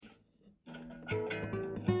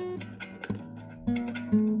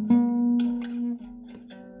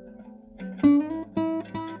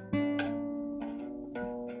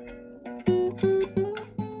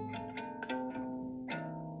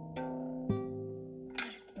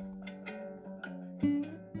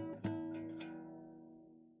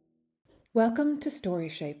Welcome to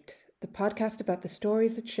Storyshaped, the podcast about the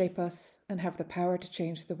stories that shape us and have the power to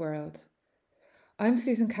change the world. I'm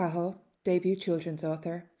Susan Cahill, debut children's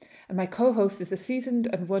author, and my co-host is the seasoned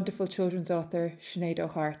and wonderful children's author Sinead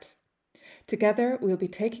O'Hart. Together, we'll be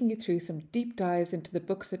taking you through some deep dives into the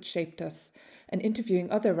books that shaped us and interviewing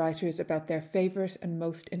other writers about their favourite and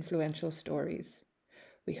most influential stories.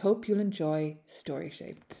 We hope you'll enjoy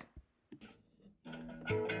Storyshaped.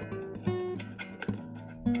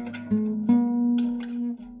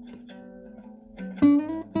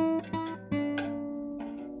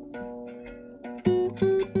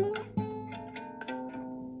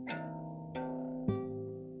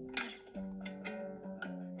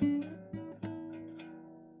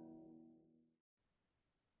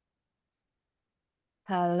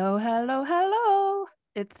 Hello, hello, hello.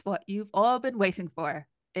 It's what you've all been waiting for.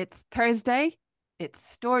 It's Thursday. It's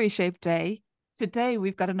Story Shaped Day. Today,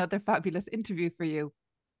 we've got another fabulous interview for you.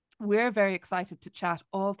 We're very excited to chat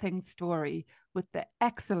all things story with the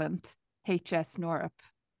excellent H.S. Norup,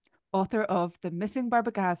 author of The Missing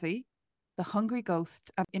Barbagazi, The Hungry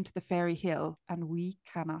Ghost, and Into the Fairy Hill, and we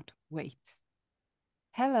cannot wait.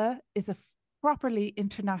 Hella is a properly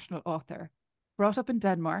international author, brought up in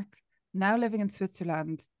Denmark, now living in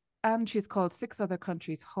Switzerland, and she's called 6 other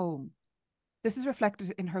countries home. This is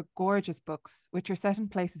reflected in her gorgeous books, which are set in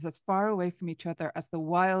places as far away from each other as the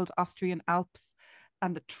wild Austrian Alps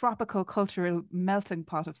and the tropical cultural melting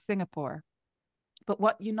pot of Singapore. But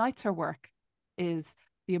what unites her work is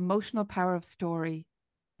the emotional power of story,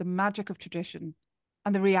 the magic of tradition,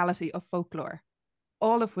 and the reality of folklore,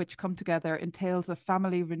 all of which come together in tales of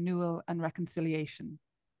family renewal and reconciliation.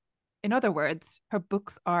 In other words, her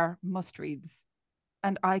books are must reads,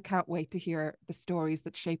 and I can't wait to hear the stories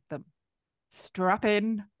that shape them. Strap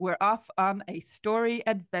in, we're off on a story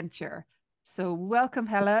adventure. So, welcome,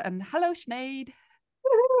 Hella, and hello, Sinead.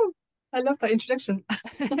 Woohoo! I love that introduction.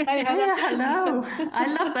 Hi, Hannah. Yeah, hello.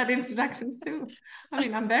 I love that introduction too. I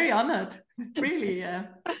mean, I'm very honored. Really.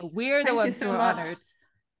 We're the Thank you ones who so are much. honored.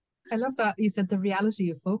 I love that you said the reality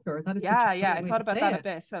of folklore. That is such a Yeah, brilliant I way thought to about say that a it.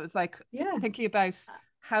 bit. So I was like Yeah, thinking about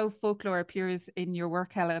how folklore appears in your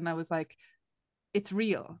work, Hella, and I was like, it's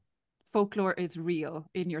real. Folklore is real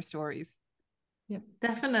in your stories. yeah,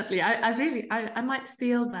 Definitely. I might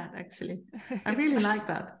steal that actually. I really like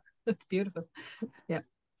that. that's beautiful. Yeah,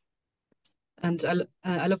 and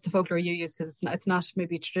I love the folklore you use because it's not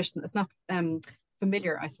maybe traditional. It's not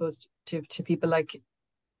familiar, I suppose, to people like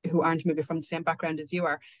who aren't maybe from the same background as you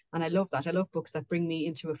are. And I love that. I love books that bring me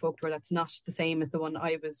into a folklore that's not the same as the one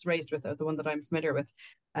I was raised with or the one that I'm familiar with.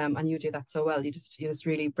 And you do that so well. You just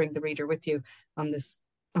really bring the reader with you on this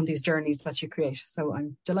on these journeys that you create. So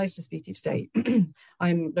I'm delighted to speak to you today.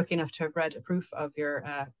 I'm lucky enough to have read a proof of your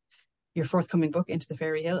forthcoming book, Into the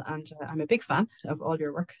Fairy Hill, and I'm a big fan of all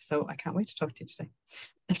your work. So I can't wait to talk to you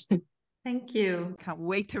today. Thank you. Can't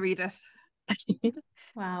wait to read it.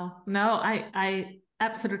 Wow. No, I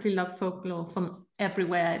absolutely love folklore from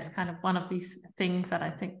everywhere. It's kind of one of these things that I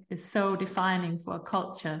think is so defining for a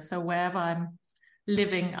culture. So wherever I'm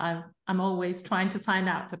living, I'm always trying to find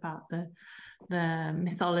out about the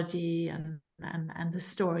mythology and the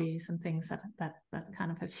stories and things that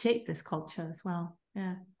kind of have shaped this culture as well.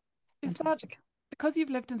 Yeah. Is that Fantastic. because you've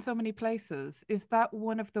lived in so many places? Is that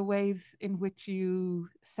one of the ways in which you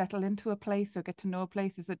settle into a place or get to know a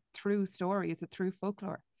place? Is it through story? Is it through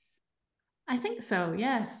folklore? I think so.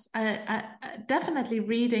 Yes, I definitely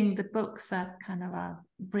reading the books that kind of are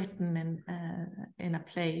written in a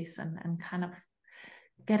place and kind of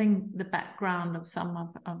getting the background of some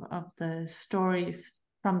of the stories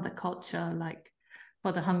from the culture. Like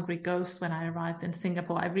for the Hungry Ghost, when I arrived in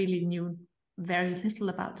Singapore, I really knew very little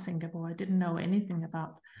about Singapore. I didn't know anything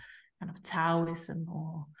about kind of Taoism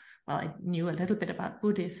or well, I knew a little bit about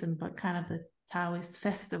Buddhism, but kind of the Taoist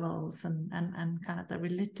festivals and kind of the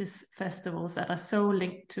religious festivals that are so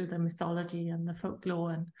linked to the mythology and the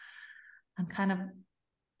folklore and kind of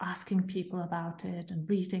asking people about it and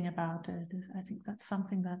reading about it. I think that's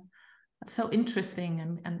something that's so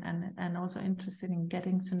interesting and also interested in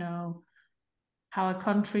getting to know how a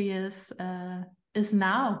country is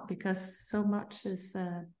now, because so much is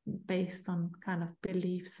based on kind of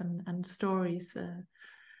beliefs and stories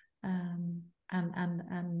um,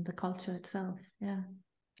 and the culture itself. Yeah.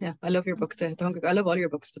 Yeah, I love your book. The Hunger. I love all your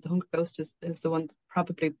books, but The Hunger Ghost is the one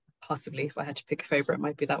probably possibly, if I had to pick a favorite, it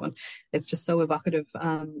might be that one. It's just so evocative.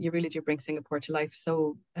 You really do bring Singapore to life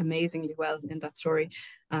so amazingly well in that story.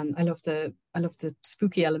 And I love the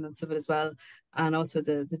spooky elements of it as well. And also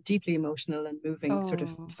the deeply emotional and moving sort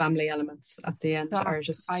of Oh, family elements at the end stop. are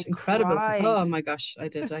just I incredible. cried. Oh my gosh, I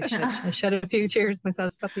did. I shed a few tears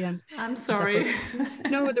myself at the end. I'm of that sorry. book.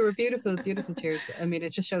 No, they were beautiful, beautiful tears. I mean,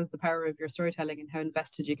 it just shows the power of your storytelling and how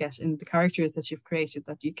invested you get in the characters that you've created,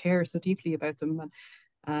 that you care so deeply about them.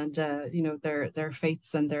 And you know, their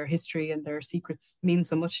fates and their history and their secrets mean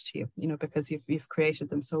so much to you, you know, because you've created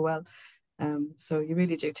them so well. So you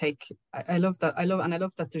really do take. I love that. I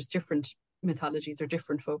love that there's different mythologies or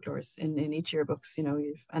different folklores in each of your books. You know,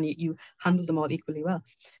 you handle them all equally well.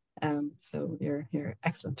 So you're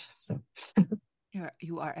excellent. So You are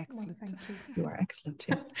Well, excellent. thank you. you are excellent.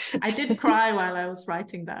 Yes. I did cry while I was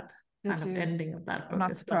writing that Did kind of you? ending of that book. I'm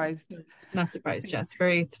not as surprised. Well. Not surprised. Yeah, it's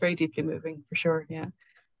very deeply moving for sure. Yeah.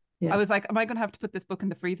 I was like, am I going to have to put this book in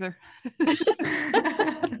the freezer?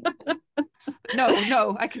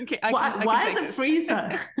 No, I can. Why take the it.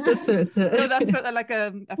 freezer? it's a No, that's what, like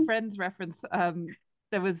a Friends reference.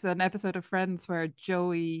 There was an episode of Friends where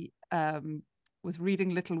Joey was reading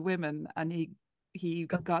Little Women, and he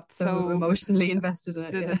got so emotionally invested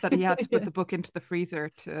in it, that he had to put the book into the freezer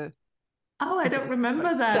to. Oh, I don't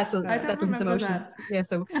remember that. I don't settle his remember emotions. that. Yeah,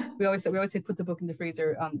 so we always say put the book in the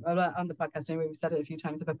freezer on the podcast anyway. We've said it a few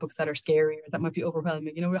times about books that are scary or that might be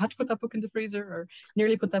overwhelming. You know, we had to put that book in the freezer or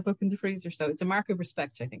nearly put that book in the freezer. So it's a mark of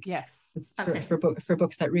respect, I think. Yes. It's Okay. for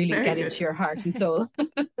books that really Very get good. into your heart and soul.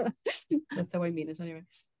 That's how I mean it anyway.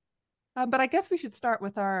 But I guess we should start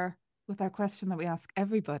with our question that we ask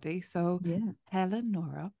everybody. So, Yeah. Helen,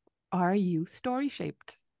 Norup, are you story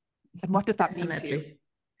shaped? And what does that mean to you?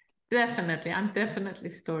 Definitely. I'm definitely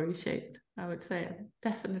story shaped. I would say I'm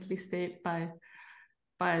definitely shaped by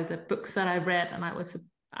the books that I read, and I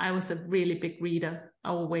was a really big reader.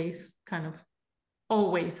 I always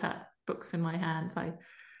had books in my hands.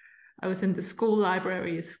 I was in the school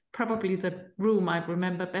library. Is probably the room I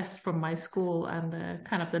remember best from my school, and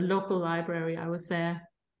kind of the local library. I was there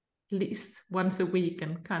at least once a week,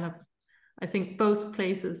 and kind of, I think both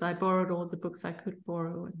places I borrowed all the books I could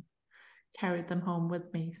borrow and carried them home with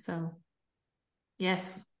me. So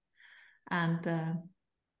yes, and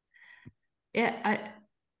yeah,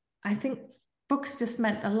 I think books just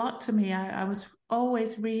meant a lot to me. I was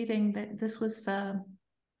always reading. That this was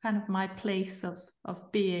kind of my place of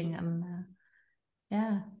being, and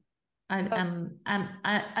yeah. And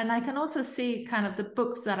I can also see kind of the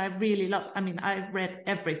books that I really love. I mean, I read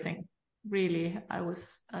everything. Really, I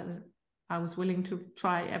was willing to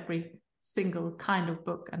try every single kind of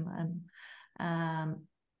book,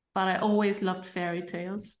 but I always loved fairy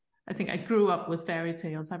tales. I think I grew up with fairy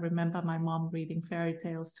tales. I remember my mom reading fairy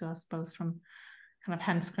tales to us, both from kind of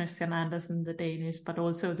Hans Christian Andersen, the Danish, but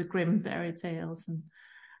also the Grimm fairy tales,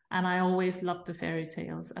 and I always loved the fairy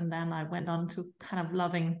tales. And then I went on to kind of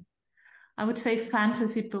loving, I would say,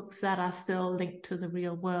 fantasy books that are still linked to the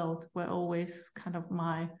real world were always kind of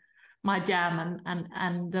my jam,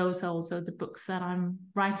 and those are also the books that I'm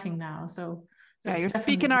writing now. So yeah, you're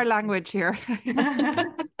speaking our language here.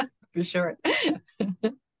 For sure.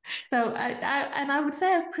 So I would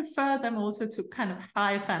say I prefer them also to kind of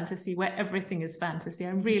high fantasy, where everything is fantasy. I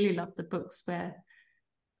really love the books where,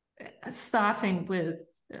 starting with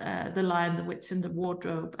The Lion, the Witch, and the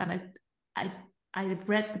Wardrobe, and I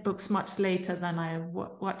read the books much later than I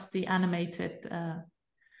watched the animated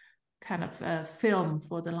kind of film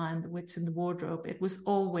for The Lion, the Witch, and the Wardrobe. It was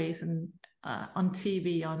always on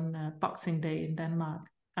TV on Boxing Day in Denmark,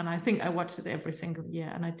 and I think I watched it every single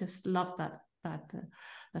year, and I just loved that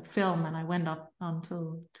film. And I went on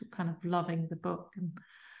to kind of loving the book and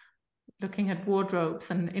looking at wardrobes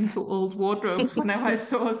and into old wardrobes whenever I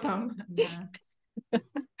saw some.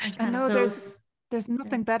 I know there's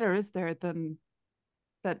nothing better, is there, than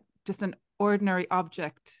that just an ordinary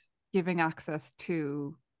object giving access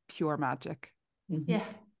to pure magic. Mm-hmm. Yeah.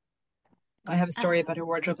 I have a story about a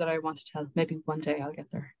wardrobe that I want to tell. Maybe one day I'll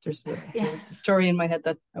get there. There's a story in my head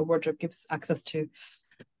that a wardrobe gives access to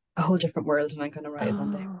a whole different world, and I'm going to write it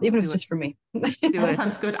one day, even if it's just for me. That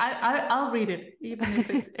sounds good. I'll read it, even if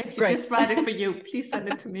you just write it for you. Please send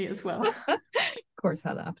it to me as well. Of course,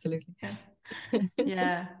 Hella, absolutely.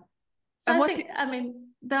 Yeah. So I mean,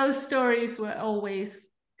 those stories were always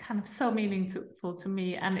kind of so meaningful to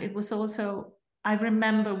me, and it was also, I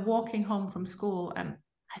remember walking home from school, and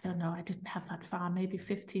I don't know, I didn't have that far, maybe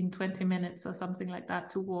 15, 20 minutes or something like that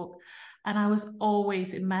to walk. And I was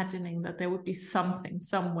always imagining that there would be something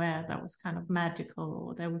somewhere that was kind of magical,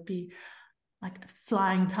 or there would be like a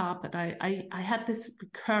flying carpet. I had this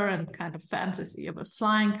recurrent kind of fantasy of a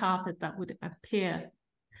flying carpet that would appear,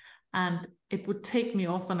 and it would take me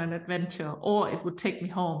off on an adventure, or it would take me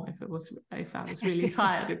home if I was really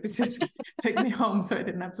tired. It would just take me home, so I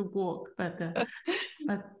didn't have to walk. But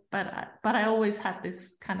I always had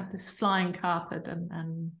this kind of this flying carpet,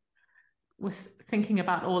 and was thinking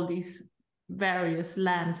about all these various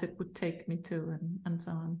lands it would take me to, and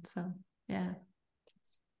so on. So yeah.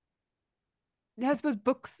 Yeah, I suppose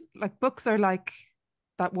books are like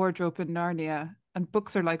that wardrobe in Narnia, and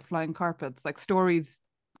books are like flying carpets. Like stories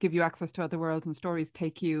give you access to other worlds, and stories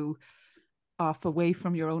take you off away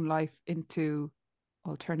from your own life into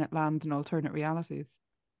alternate lands and alternate realities.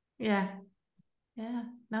 Yeah.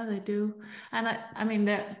 No, they do. And I mean,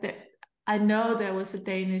 I know there was a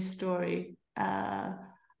Danish story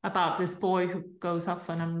about this boy who goes off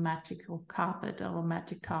on a magical carpet, or a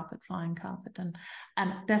magic carpet, flying carpet, and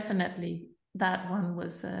definitely that one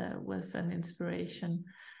was an inspiration.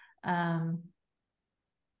 And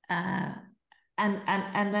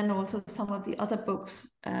then also some of the other books,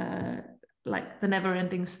 like The Never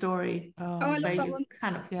Ending Story, I love where that you one.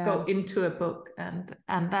 kind of go into a book, and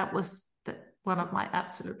that was one of my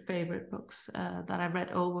absolute favorite books that I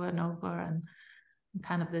read over and over, and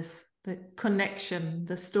kind of the connection,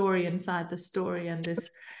 the story inside the story, and this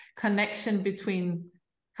connection between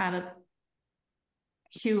kind of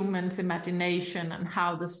humans' imagination and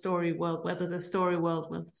how the story world, whether the story world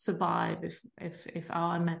will survive if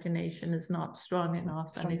our imagination is not strong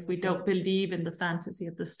enough, and if we don't believe in the fantasy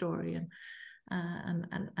of the story,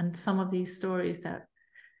 and some of these stories that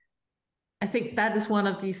I think that is one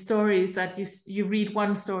of these stories that you read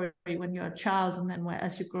one story when you're a child, and then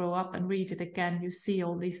as you grow up and read it again, you see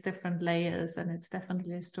all these different layers, and it's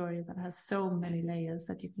definitely a story that has so many layers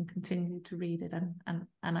that you can continue to read it, and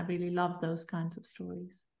I really love those kinds of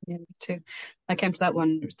stories. Yeah, me too. I came to that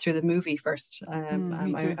one through the movie first.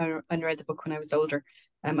 Me too. I read the book when I was older.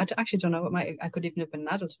 I actually don't know what I could even have been an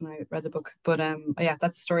adult when I read the book, but yeah,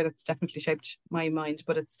 that's a story that's definitely shaped my mind.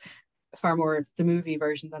 But it's far more the movie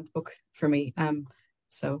version than the book for me.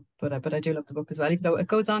 But I do love the book as well, even though it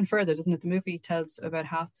goes on further, doesn't it? The movie tells about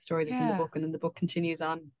half the story that's in the book, and then the book continues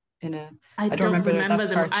on in a. I don't remember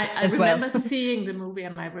that part I as remember well. seeing the movie,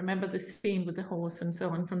 and I remember the scene with the horse and so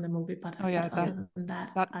on from the movie. But other than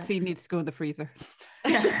that scene needs to go in the freezer.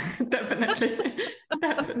 Yeah, definitely,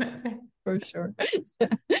 definitely, for sure.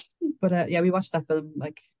 But yeah, we watched that film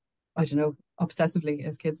like, I don't know, obsessively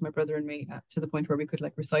as kids, my brother and me, to the point where we could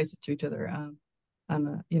like recite it to each other.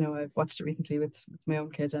 And you know, I've watched it recently with my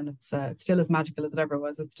own kid, and it's still as magical as it ever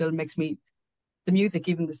was. It still makes me, the music,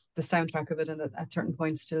 even the soundtrack of it, and at certain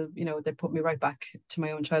points, still, you know, they put me right back to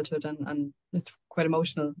my own childhood, and it's quite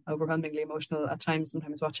emotional, overwhelmingly emotional at times,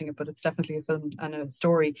 sometimes watching it. But it's definitely a film and a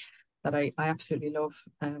story that I absolutely love.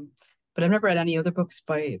 But I've never read any other books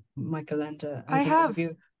by Michael Enda. I have.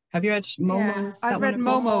 Have you read Momo's? I've read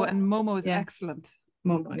Momo, and Momo is excellent.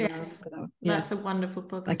 Momo, yes, that's a wonderful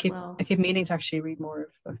book as well. I keep meaning to actually read more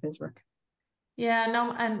of his work. Yeah,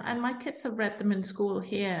 no, and my kids have read them in school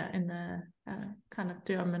here in the kind of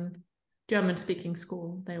German speaking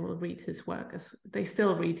school. They will read his work, as they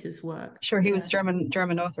still read his work. Sure, he was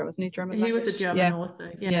German author, wasn't he? German language? He was a German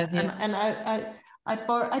author. Yeah. And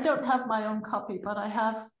I don't have my own copy, but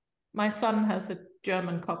my son has a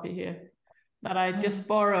German copy here that I just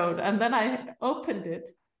borrowed, and then I opened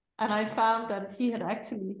it, and I found that he had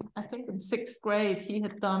actually, I think in 6th grade, he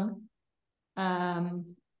had done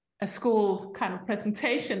a school kind of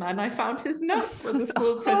presentation, and I found his notes for the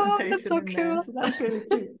school presentation. That's so cool. So that's really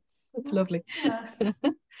cute. That's lovely.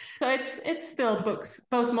 So it's still books,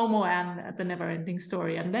 both Momo and The Never Ending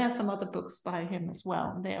Story, and there are some other books by him as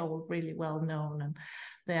well. They are all really well known, and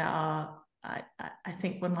there are. I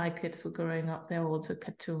think when my kids were growing up, there were also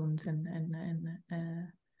cartoons and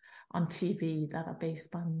on TV that are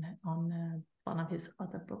based on one of his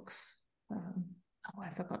other books. I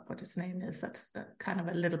forgot what its name is. That's kind of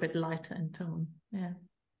a little bit lighter in tone. Yeah.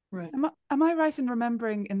 Right. Am I right in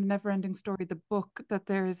remembering in The Never Ending Story, the book, that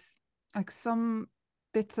there's like some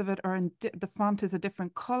bits of it are in the font is a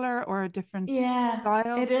different color or a different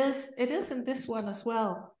style? It is in this one as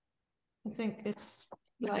well. I think it's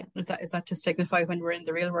like, is that to signify when we're in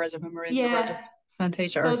the real world and when we're in the world of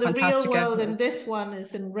Fantasia so or the Fantastica? real world in this one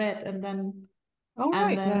is in red, and then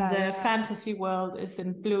the fantasy world is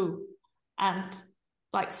in blue, and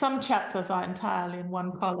like some chapters are entirely in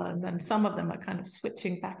one color, and then some of them are kind of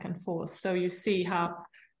switching back and forth, so you see how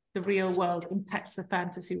the real world impacts the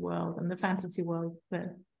fantasy world, and the fantasy world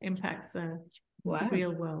impacts the the Wow.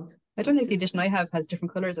 real world. I don't think the Which is- edition I have has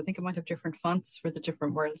different colors. I think it might have different fonts for the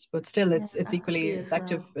different worlds, but still, it's that could equally be as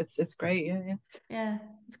effective. well. It's great. Yeah. Yeah,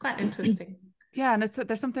 it's quite interesting. Yeah, and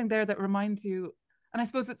there's something there that reminds you, and I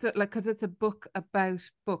suppose it's because it's a book about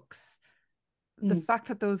books. The fact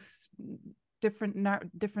that those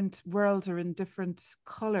different worlds are in different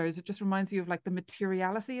colors, it just reminds you of like the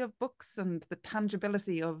materiality of books and the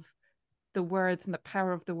tangibility of the words and the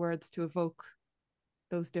power of the words to evoke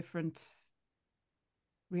those different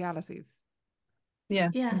realities. Yeah,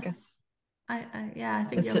 Yeah. I guess I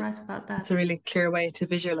think It's you're right about that. it's a really clear way to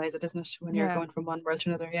visualize it, isn't it? When you're Yeah. going from one world to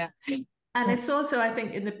another. Yeah. And Yeah. it's also, I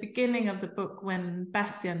think, in the beginning of the book when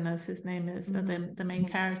Bastian, as his name is, the main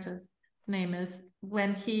character's name is,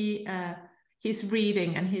 when he's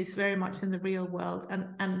reading and he's very much in the real world,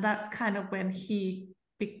 and that's kind of when he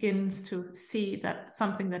begins to see that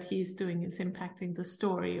something that he's doing is impacting the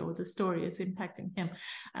story, or the story is impacting him,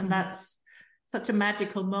 and that's such a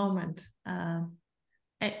magical moment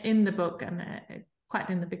in the book, and quite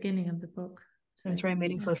in the beginning of the book. So it's very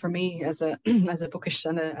meaningful for me as a as a bookish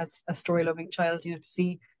and as a story loving child, to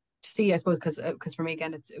see I suppose, because for me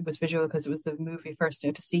again it was visual because it was the movie first,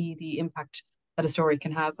 to see the impact that a story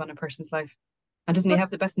can have on a person's life. And doesn't he have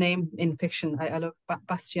the best name in fiction? I love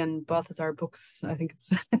Bastian Balthazar Books. I think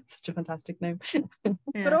it's it's such a fantastic name.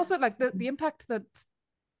 But also like the impact that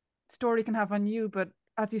story can have on you, but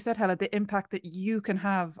as you said, Hella, the impact that you can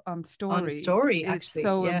have on story is actually,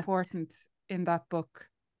 so important in that book.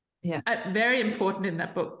 Yeah. Very important in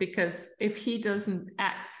that book, because if he doesn't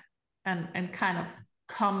act and kind of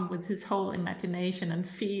come with his whole imagination and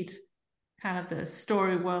feed kind of the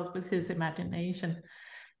story world with his imagination,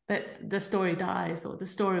 that the story dies, or the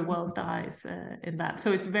story world dies in that.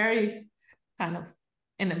 So it's very kind of,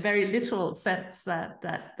 in a very literal sense,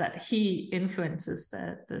 that he influences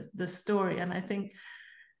the story. And I think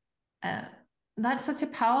that's such a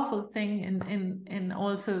powerful thing in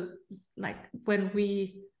also, like, when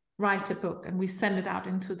we write a book and we send it out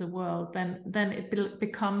into the world, then it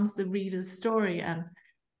becomes the reader's story,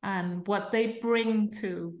 and what they bring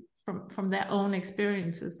to from their own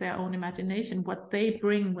experiences, their own imagination, what they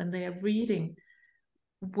bring when they are reading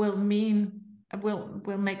will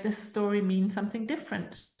make the story mean something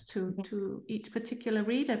different to each particular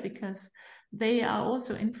reader, because they are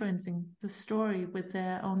also influencing the story with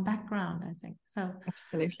their own background, I think. So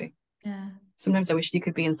Absolutely. yeah. Sometimes I wish you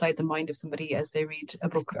could be inside the mind of somebody as they read a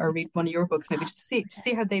book or read one of your books, maybe just to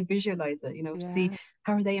see how they visualize it, to see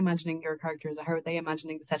how are they imagining your characters, or how are they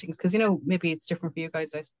imagining the settings. Because, maybe it's different for you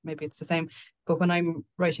guys, maybe it's the same. But when I'm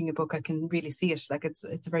writing a book, I can really see it. Like it's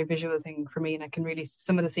a very visual thing for me, and I can really,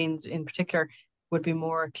 some of the scenes in particular would be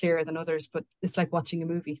more clear than others, but it's like watching a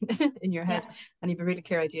movie in your head, and you have a really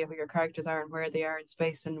clear idea who your characters are and where they are in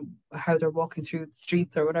space and how they're walking through the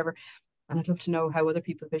streets or whatever. And I'd love to know how other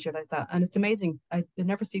people visualize that. And it's amazing. It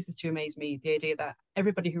never ceases to amaze me, the idea that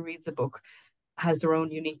everybody who reads a book has their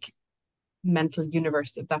own unique mental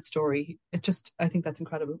universe of that story. I think that's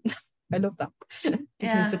incredible. I love that. It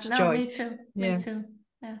gives me such joy. Me too. Me too.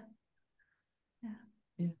 Yeah.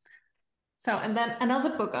 So, and then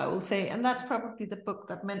another book I will say, and that's probably the book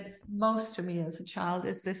that meant most to me as a child,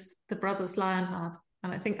 is The Brothers Lionheart.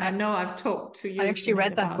 And I think I know I've talked to you. I actually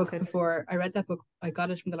read that book before. I read that book. I got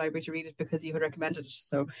it from the library to read it because you had recommended it.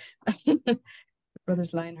 So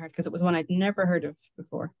Brothers Lionheart, because it was one I'd never heard of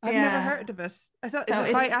before. I've never heard of it. Is it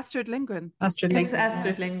by Astrid Lindgren? It's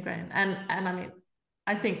Astrid Lindgren. And I mean,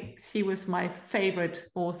 I think she was my favorite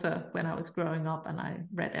author when I was growing up, and I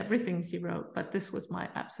read everything she wrote, but this was my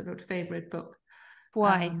absolute favorite book.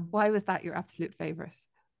 Why? Why was that your absolute favorite?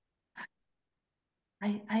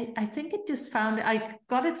 I think it just I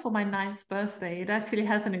got it for my 9th birthday. It actually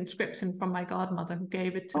has an inscription from my godmother who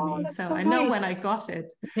gave it to me. So I know when I got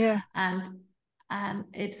it. Yeah. And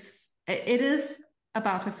it is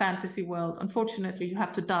about a fantasy world. Unfortunately, you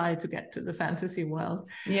have to die to get to the fantasy world.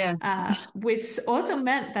 Yeah. Which also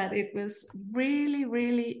meant that it was really,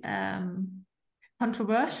 really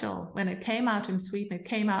controversial when it came out in Sweden. It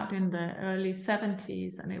came out in the early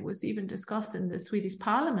 70s, and it was even discussed in the Swedish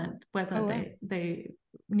parliament whether they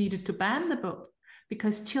needed to ban the book,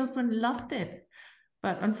 because children loved it.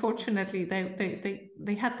 But unfortunately,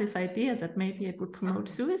 they had this idea that maybe it would promote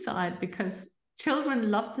suicide, because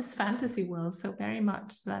children loved this fantasy world so very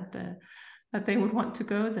much that they would want to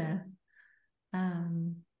go there.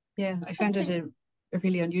 I found it a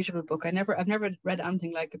really unusual book. I've never read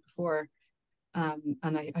anything like it before. And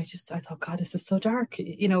I thought, God, this is so dark,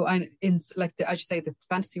 and as you say, the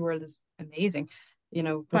fantasy world is amazing,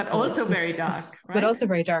 but also very dark, right? But also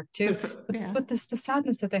very dark too. Yeah. But the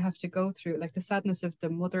sadness that they have to go through, like the sadness of the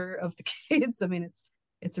mother of the kids. I mean,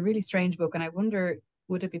 it's a really strange book, and I wonder,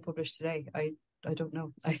 would it be published today? I don't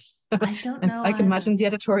know. I don't know I can either. imagine the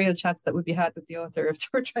editorial chats that would be had with the author if they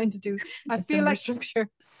were trying to do I a feel similar like structure.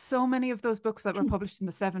 so many of those books that were published in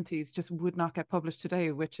the 70s just would not get published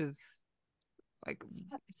today, which is like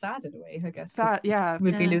sad in a way, I guess. sad. Yeah,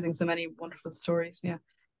 We'd be Yeah. losing so many wonderful stories. Yeah.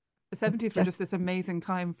 the 70s were just this amazing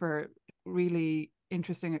time for really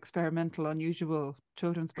interesting, experimental, unusual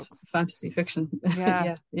children's books. Fantasy fiction. Yeah.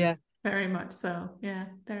 Yeah. Yeah. Very much so. Yeah,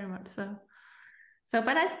 very much so. So,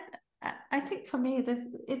 but I think for me that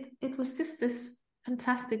it was just this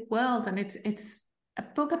fantastic world, and it's a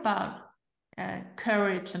book about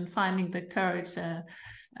courage and finding the courage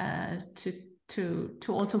to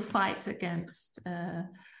also fight against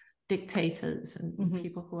dictators and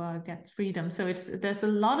people who are against freedom. So there's a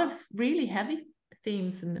lot of really heavy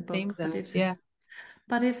themes in the book, Themes in but it, yeah.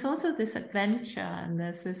 But it's also this adventure, and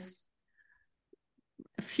there's this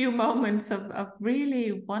a few moments of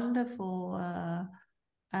really wonderful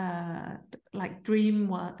like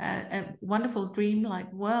a wonderful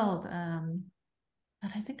dream-like world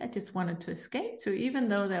that I think I just wanted to escape to, even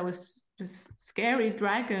though there was this scary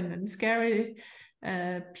dragon and scary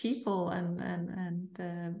people and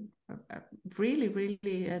really,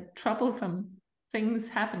 really troublesome things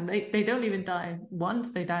happen. They don't even die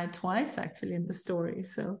once, they die twice actually in the story.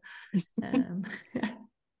 So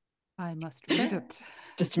I must read it.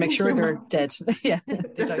 Just to make sure they're dead. Yeah.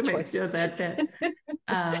 Just to make sure they're dead.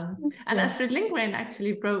 And Astrid Lindgren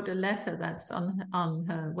actually wrote a letter that's on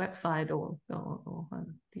her website or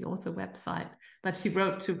the author website that she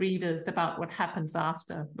wrote to readers about what happens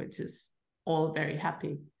after, which is all very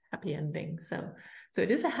happy ending. So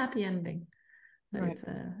it is a happy ending, but it's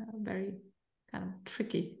a very kind of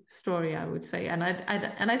tricky story, I would say. And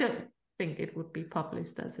I don't think it would be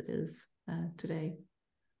published as it is today.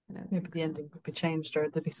 Maybe the ending would be changed, or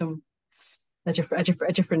there'd be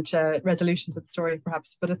a different resolution to the story,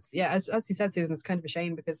 perhaps. But it's as you said, Susan, it's kind of a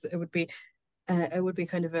shame, because it would be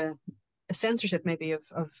kind of a censorship maybe of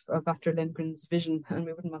Astrid Lindgren's vision, and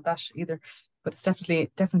we wouldn't want that either. But it's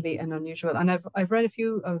definitely an unusual. And I've read a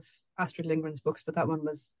few of Astrid Lindgren's books, but that one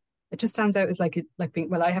it just stands out as like being,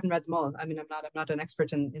 well, I haven't read them all. I mean, I'm not an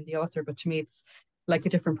expert in the author, but to me it's like a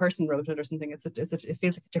different person wrote it or something. It feels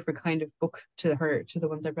like a different kind of book to the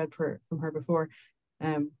ones I've read from her before.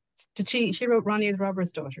 Did she wrote Ronnie the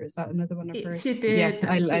Robber's Daughter? Is that another one of hers? She did. Yeah,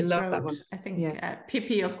 I love that one. I think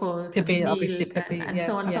Pippi, of course. Pippi, and obviously Neil, Pippi, and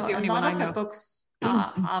so on. That's So the a only lot one of I her know. books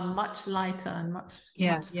are much lighter and much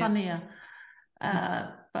funnier.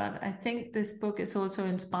 But I think this book is also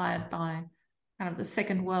inspired by kind of the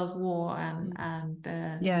Second World War and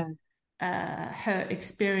her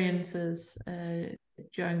experiences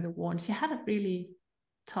during the war. And she had a really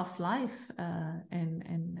tough life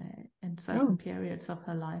in certain periods of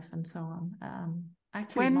her life and so on.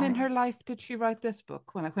 Actually, when in her life did she write this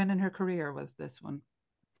book? When in her career was this one?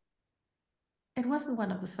 It wasn't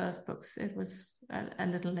one of the first books. It was a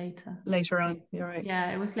little later. Later on, you're right. Yeah,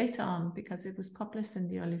 it was later on, because it was published in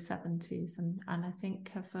the early 70s, and I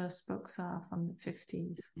think her first books are from the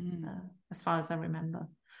 50s, as far as I remember.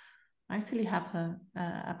 I actually have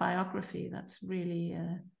a biography that's really,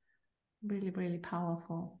 really, really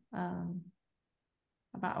powerful,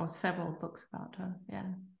 or several books about her.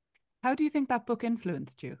 Yeah. How do you think that book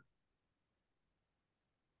influenced you?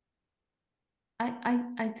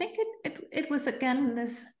 I think it was again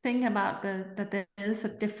this thing about that there is a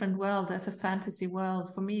different world. There's a fantasy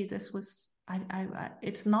world. For me, this was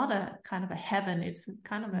it's not a kind of a heaven. It's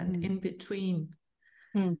kind of an in between,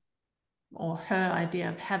 or her idea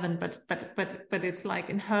of heaven. But it's like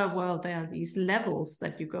in her world there are these levels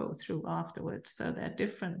that you go through afterwards. So there are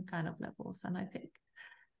different kind of levels. And I think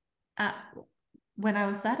when I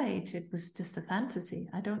was that age, it was just a fantasy.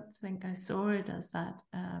 I don't think I saw it as that.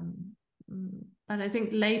 But I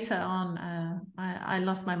think later on, I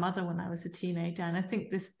lost my mother when I was a teenager. And I think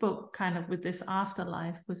this book kind of with this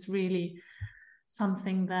afterlife was really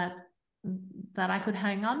something that I could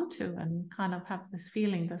hang on to and kind of have this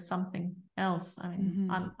feeling there's something else. I mean,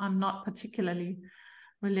 I'm not particularly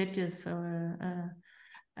religious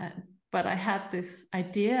but I had this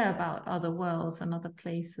idea about other worlds and other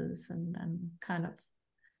places, and kind of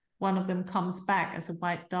one of them comes back as a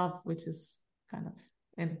white dove, which is kind of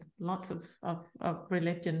in lots of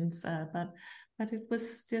religions, but it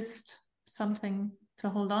was just something to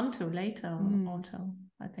hold on to later also,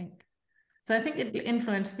 I think. So I think it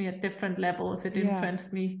influenced me at different levels. It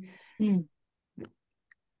influenced me,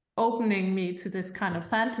 opening me to this kind of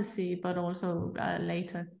fantasy, but also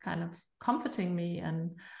later kind of comforting me.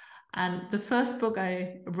 And the first book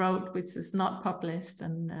I wrote, which is not published,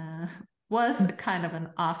 and was a kind of an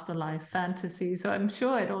afterlife fantasy. So I'm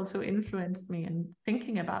sure it also influenced me in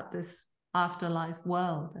thinking about this afterlife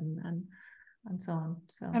world and so on.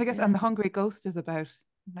 So And I guess, and The Hungry Ghost is about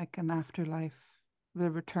like an afterlife, the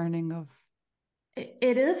returning of.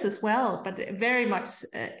 It is as well, but very much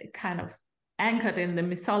kind of anchored in the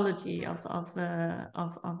mythology of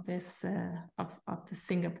this of the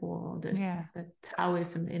Singapore, the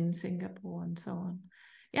Taoism in Singapore, and so on.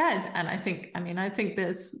 Yeah, and I think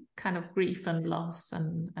there's kind of grief and loss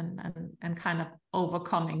and kind of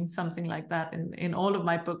overcoming something like that in all of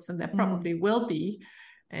my books, and there probably will be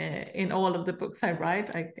in all of the books I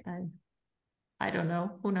write. I don't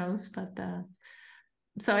know, who knows, but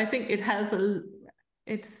so I think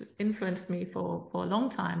it's influenced me for a long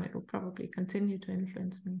time. It will probably continue to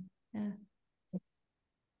influence me. Yeah.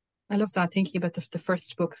 I love that, thinking about the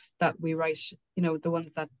first books that we write, the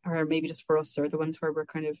ones that are maybe just for us, or the ones where we're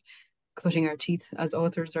kind of cutting our teeth as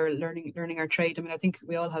authors or learning our trade. I mean, I think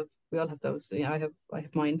we all have those. Yeah, I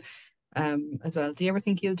have mine as well. Do you ever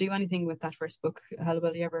think you'll do anything with that first book, Hal?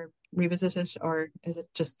 Will you ever revisit it, or is it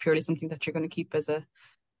just purely something that you're going to keep as a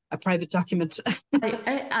private document?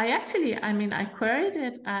 I actually, I queried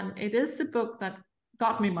it, and it is the book that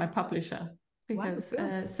got me my publisher, because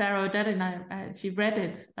wow, cool. Sarah Odette and she read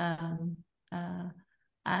it,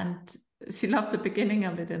 and she loved the beginning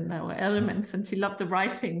of it and there were elements, and she loved the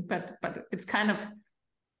writing, but it's kind of,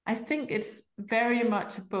 I think it's very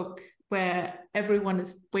much a book where everyone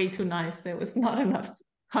is way too nice. There was not enough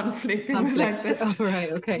conflict. It was like this. Oh,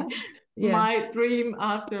 right, okay. Yeah. My dream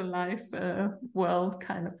afterlife world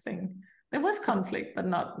kind of thing. There was conflict, but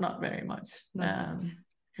not very much. No.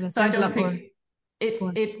 So I don't think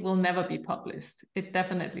it will never be published. It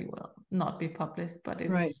definitely will not be published, but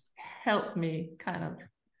it helped me kind of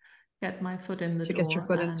get my foot in the door. To get your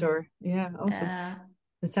foot in the door. Yeah, awesome.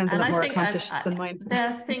 It sounds a lot more accomplished than mine. There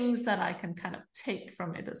are things that I can kind of take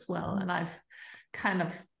from it as well. And I've kind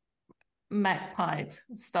of magpied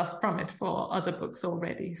stuff from it for other books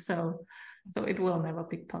already. So it will never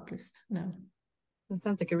be published. No. It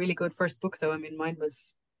sounds like a really good first book, though. I mean, mine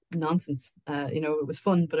was nonsense. It was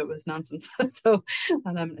fun, but it was nonsense. So,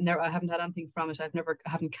 and I haven't had anything from it. I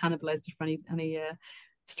haven't cannibalized it for any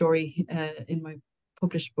story in my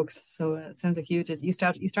published books. So it sounds like you did. You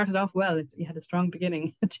started off well. You had a strong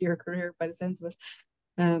beginning to your career by the sense of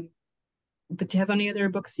it. But do you have any other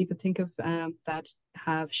books you could think of that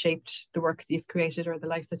have shaped the work that you've created or the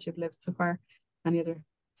life that you've lived so far? Any other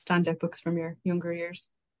standout books from your younger years?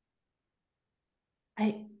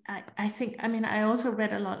 I think, I also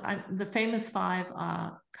read a lot. The Famous Five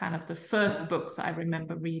are kind of the first books I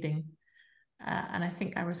remember reading. And I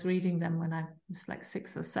think I was reading them when I was like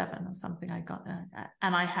 6 or 7 or something. I got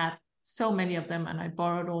and I had so many of them, and I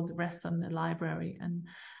borrowed all the rest from the library. And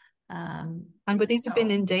but these have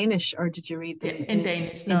been in Danish, or did you read them in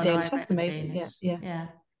Danish? In Danish, that's amazing. Danish.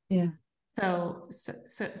 Yeah. So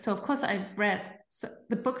of course I read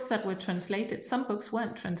the books that were translated. Some books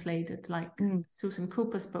weren't translated, like Susan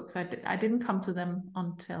Cooper's books. I didn't come to them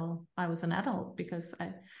until I was an adult, because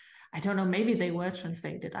I don't know, maybe they were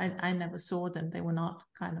translated. I never saw them. They were not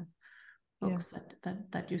kind of books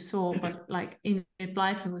that you saw, but like Ingrid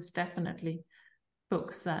Blyton was definitely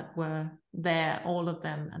books that were there, all of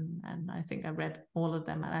them, and I think I read all of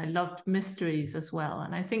them, and I loved mysteries as well.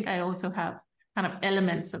 And I think I also have kind of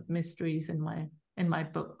elements of mysteries in my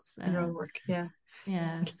books. In your own work, yeah.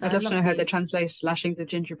 Yeah. So I'd love to know how they translate Lashings of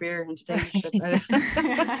Ginger Beer into Danish.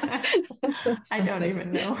 I don't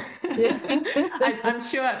even know. Yeah. I'm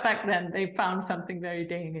sure back then they found something very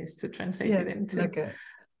Danish to translate it into.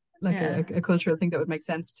 A cultural thing that would make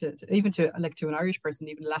sense to even to an Irish person,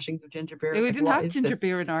 even Lashings of Ginger Beer. We didn't have ginger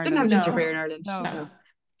beer in Ireland. Didn't have ginger beer in Ireland. No.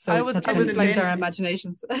 So I was use our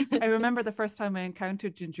imaginations. I remember the first time I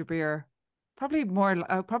encountered ginger beer. Probably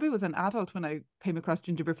was an adult when I came across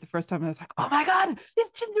ginger beer for the first time, and I was like, "Oh my god,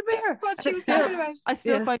 it's ginger beer!" That's what she was talking about. I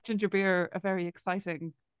still find ginger beer a very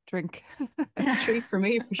exciting drink. It's a treat for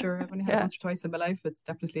me, for sure. I've only had it once or twice in my life. It's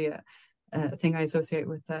definitely a thing I associate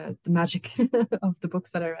with the magic of the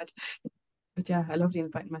books that I read. But yeah, I loved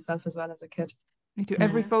Ian Blyton myself as well as a kid. Me too.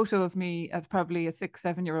 Every photo of me as probably a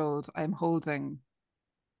 6-7-year-old, I'm holding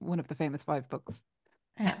one of the Famous Five books.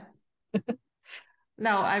 Yeah.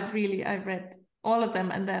 No, I read all of them,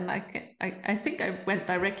 and then I think I went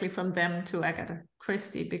directly from them to Agatha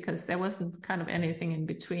Christie, because there wasn't kind of anything in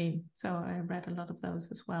between. So I read a lot of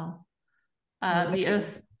those as well. The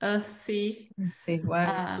Earthsea.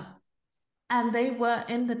 Wow. And they were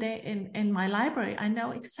in my library. I know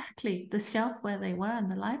exactly the shelf where they were in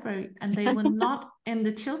the library, and they were not in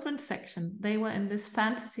the children's section. They were in this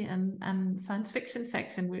fantasy and science fiction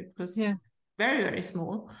section, which was very, very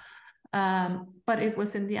small. But it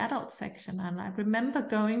was in the adult section, and I remember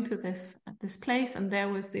going to this place, and there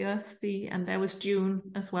was the Earthsea, and there was Dune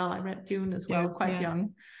as well. I read Dune as well, quite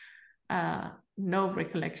young. No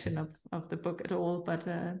recollection of the book at all, but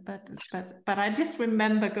I just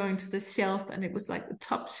remember going to the shelf, and it was like the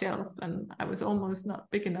top shelf, and I was almost not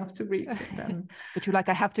big enough to reach it. And but you're like,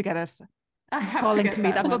 I have to get it. I have calling to get to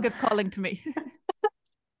me. that Book is calling to me.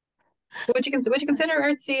 Would you consider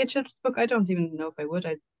Earthsea a children's book? I don't even know if I would.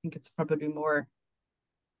 I think it's probably more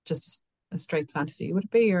just a straight fantasy. Would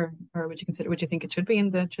it be, or would you think it should be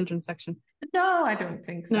in the children's section? No, I don't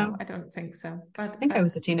think so. No. I don't think so. I think I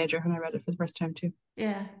was a teenager when I read it for the first time too.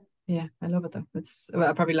 Yeah. Yeah, I love it though. It's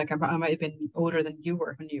probably like I might have been older than you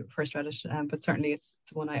were when you first read it, but certainly it's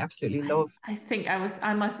one I absolutely love. I think I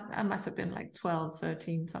must have been like 12,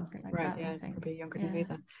 13, something like that. Yeah, I think. Probably younger than me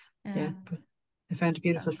then. Yeah. But I found a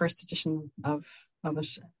beautiful first edition of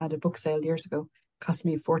it at a book sale years ago. Cost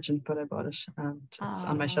me a fortune, but I bought it, and it's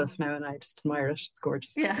on my shelf now, and I just admire it. It's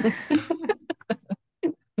gorgeous. Yeah.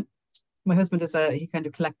 My husband he kind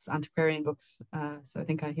of collects antiquarian books, so I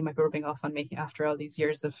think he might be rubbing off on me after all these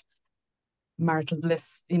years of marital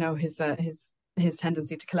bliss. You know, his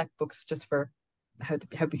tendency to collect books just for how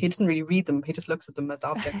he doesn't really read them. He just looks at them as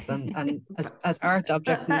objects and as art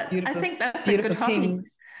objects and beautiful. I think that's beautiful a good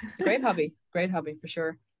things. Hobby. It's a great hobby for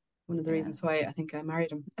sure. One of the reasons why I think I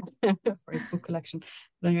married him for his book collection.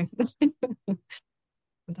 But anyway, but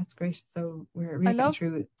that's great. So we're really getting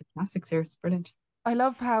through the classics here. It's brilliant. I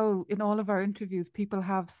love how in all of our interviews, people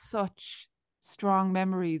have such strong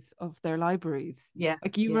memories of their libraries. Yeah.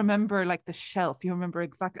 Like you remember like the shelf, you remember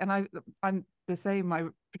exactly. And I'm the same. My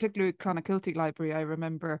particularly Clonakilty Library, I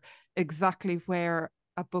remember exactly where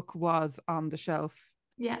a book was on the shelf.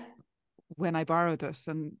 Yeah. When I borrowed it.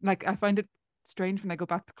 And like I find it strange when I go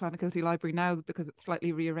back to Clonakilty Library now because it's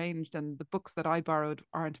slightly rearranged and the books that I borrowed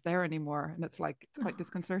aren't there anymore. And it's quite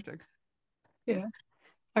disconcerting. Yeah.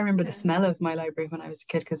 I remember the smell of my library when I was a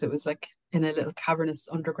kid because it was like in a little cavernous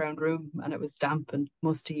underground room and it was damp and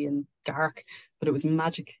musty and dark, but it was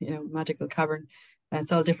magic, magical cavern. And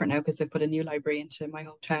it's all different now because they put a new library into my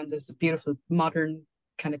hometown. There's a beautiful modern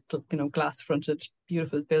kind of glass fronted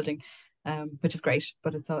beautiful building, which is great,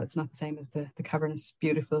 but it's not the same as the cavernous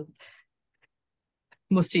beautiful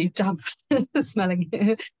musty damp smelling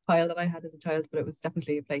pile that I had as a child. But it was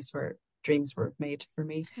definitely a place where dreams were made for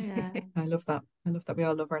me. Yeah. I love that. We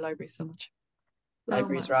all love our libraries so much.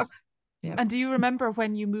 Libraries rock. Yeah. And do you remember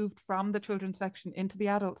when you moved from the children's section into the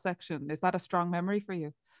adult section? Is that a strong memory for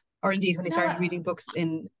you? Or indeed when you started reading books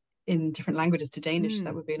in different languages to Danish?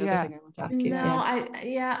 That would be another thing I want to ask you. No,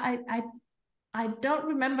 I don't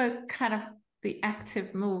remember kind of the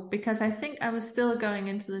active move because I think I was still going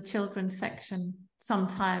into the children's section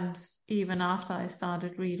sometimes even after I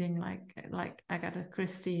started reading like Agatha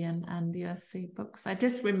Christie and the Earthsea books. I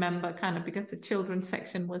just remember kind of because the children's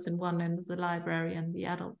section was in one end of the library and the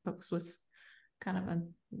adult books was kind of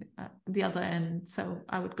on the other end. So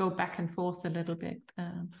I would go back and forth a little bit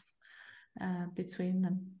between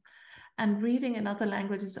them. And reading in other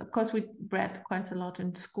languages, of course, we read quite a lot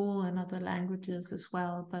in school in other languages as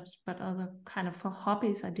well, but other kind of for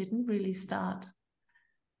hobbies, I didn't really start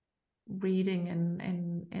reading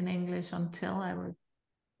in English until I was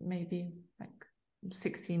maybe like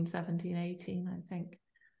 16, 17, 18, I think.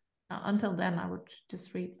 Until then, I would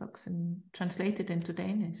just read books and translate it into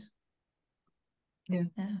Danish. Yeah.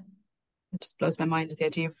 It just blows my mind the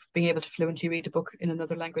idea of being able to fluently read a book in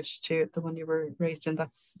another language to the one you were raised in.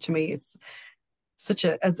 That's, to me, it's such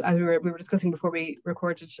a, as we were discussing before we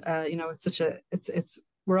recorded, it's such a, it's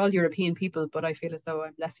we're all European people, but I feel as though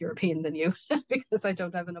I'm less European than you because I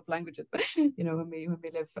don't have enough languages. When we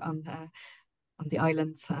live on the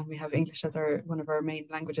islands and we have English as one of our main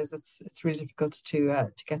languages, it's really difficult to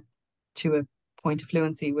get to a point of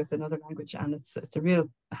fluency with another language, and it's a real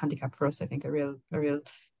handicap for us. I think a real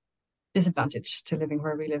disadvantage to living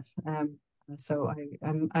where we live. So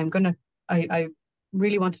I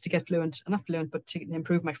really wanted to get not fluent, but to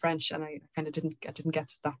improve my French, and I kind of didn't get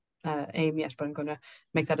that aim yet, but I'm going to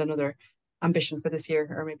make that another ambition for this year,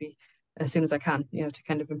 or maybe as soon as I can, to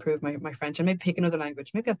kind of improve my French and maybe pick another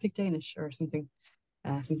language. Maybe I'll pick Danish or something.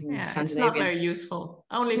 Scandinavian. It's not very useful.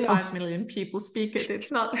 Only 5 million people speak it.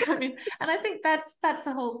 It's not. I mean, and I think that's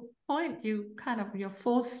the whole point. You're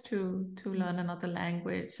forced to learn another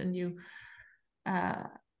language, and you.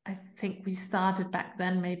 I think we started back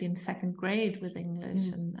then maybe in second grade with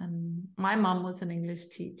English, and my mom was an English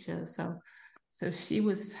teacher, so she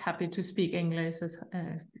was happy to speak English as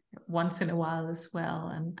once in a while as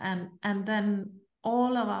well, and then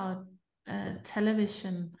all of our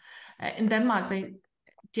television in Denmark, they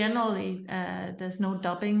generally there's no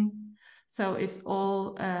dubbing, So it's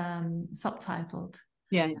all subtitled.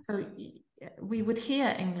 Yeah. So we would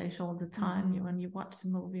hear English all the time. When you watch the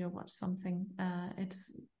movie or watch something,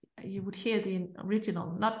 you would hear the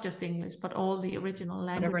original, not just English, but all the original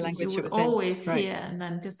languages. Whatever language you would always hear, and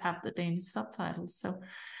then just have the Danish subtitles. So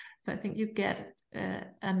I think you get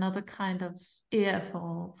another kind of ear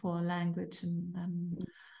for language and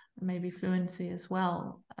maybe fluency as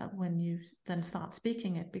well when you then start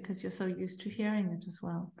speaking it, because you're so used to hearing it as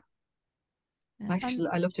well. Yeah. Actually,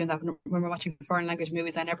 I love doing that when we're watching foreign language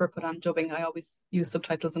movies. I never put on dubbing. I always use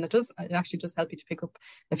subtitles, and it actually does help you to pick up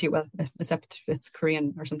a few, well, except if it's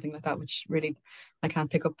Korean or something like that, which really I can't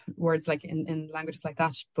pick up words like in languages like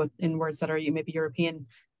that, but in words that are maybe European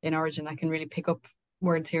in origin, I can really pick up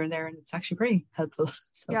words here and there, and it's actually very helpful.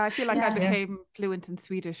 So, yeah, I feel like I became fluent in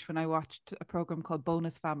Swedish when I watched a program called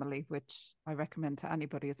Bonus Family, which I recommend to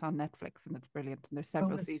anybody. It's on Netflix and it's brilliant, and there's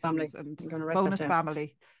several seasons. And Bonus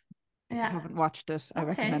Family, if you haven't watched it, I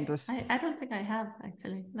recommend it. I don't think I have,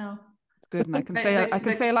 actually. No. It's good, and I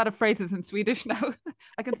can say a lot of phrases in Swedish now.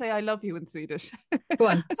 I can say I love you in Swedish. Go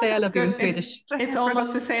on, say I love you in Swedish. It's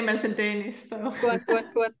almost the same as in Danish. So go on.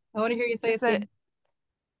 I want to hear you say it.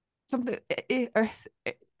 Something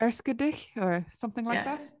Erskedig or something like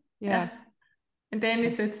that. Yeah. In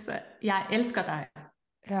Danish, it's jeg elsker dig.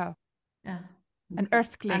 Yeah. Yeah. And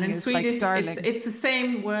Erskling, and in is Swedish, like darling. It's the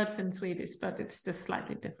same words in Swedish, but it's just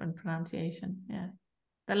slightly different pronunciation. Yeah.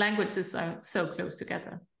 The languages are so close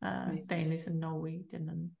together, Danish and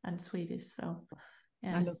Norwegian and Swedish. So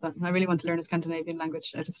yeah. I love that. I really want to learn a Scandinavian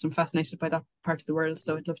language. I just am fascinated by that part of the world.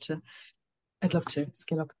 So I'd love to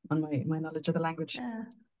skill up on my knowledge of the language. Yeah.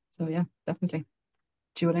 So yeah, definitely.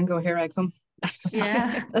 Duolingo, here I come.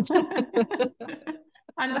 Yeah.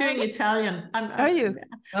 I'm doing Italian. Are you?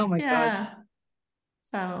 Oh my God.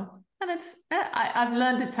 So, and I've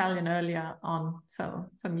learned Italian earlier on, so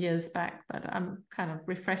some years back, but I'm kind of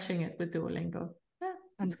refreshing it with Duolingo. Yeah,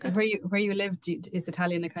 and where you live, is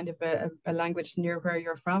Italian a kind of a language near where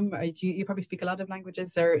you're from? Or you probably speak a lot of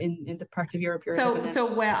languages, or in the part of Europe you're living in? So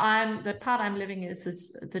the part I'm living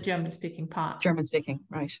is the German speaking part. German speaking,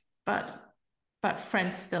 right? But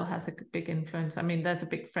French still has a big influence. I mean, there's a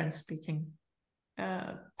big French speaking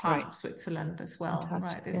part of Switzerland as well.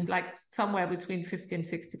 Fantastic. Right? It's like somewhere between 50 and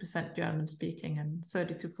 60% German speaking and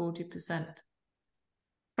 30 to 40%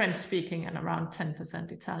 French speaking and around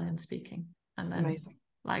 10% Italian speaking. And then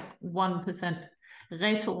like 1%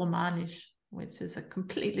 Rätoromanisch, which is a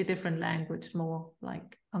completely different language, more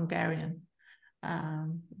like Hungarian,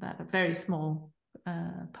 that a very small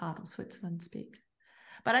part of Switzerland speaks.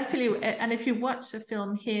 But actually, and if you watch a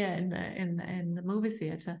film here in the movie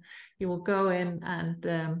theater, you will go in and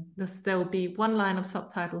there will be one line of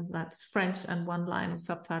subtitle that's French and one line of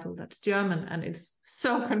subtitle that's German, and it's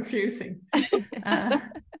so confusing. So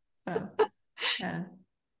yeah.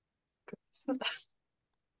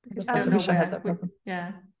 I wish I had that problem.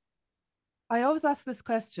 Yeah. I always ask this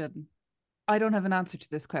question. I don't have an answer to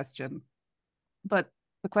this question, but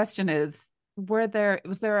the question is, was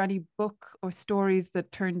there any book or stories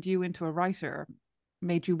that turned you into a writer,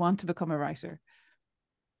 made you want to become a writer?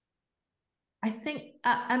 I think,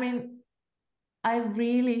 I mean, I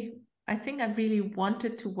think I really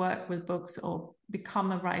wanted to work with books or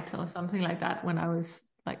become a writer or something like that when I was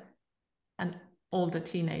like an older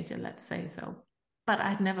teenager, let's say so. But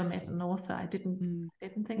I'd never met an author. I didn't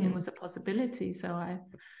think it was a possibility. So I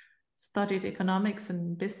studied economics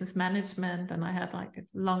and business management, and I had like a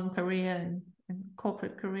long career in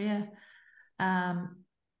corporate career. And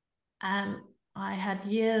I had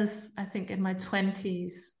years, I think in my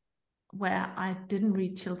 20s, where I didn't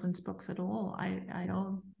read children's books at all. I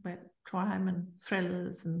all read crime and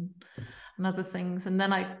thrillers and other things. And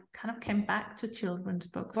then I kind of came back to children's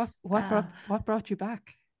books. What brought you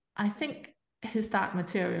back? I think His Dark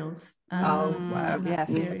Materials.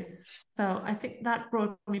 Series. So I think that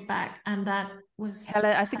brought me back, and that was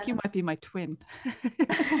Hella, I think you might be my twin.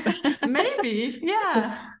 Maybe,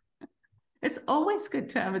 yeah. It's always good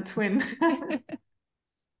to have a twin.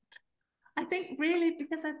 I think really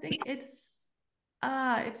because I think it's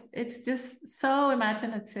just so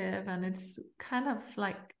imaginative, and it's kind of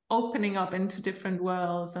like opening up into different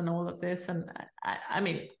worlds and all of this. And I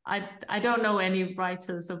mean, I don't know any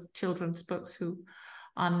writers of children's books who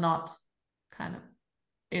are not kind of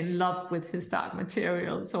in love with His Dark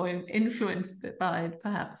Materials or influenced by it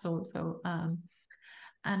perhaps also.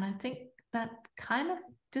 And I think that kind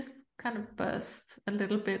of burst a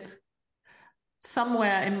little bit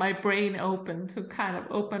somewhere in my brain open to kind of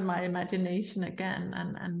open my imagination again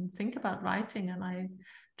and think about writing. And I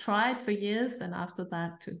tried for years, and after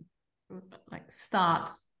that to like start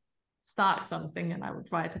start something and I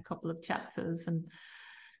would write a couple of chapters and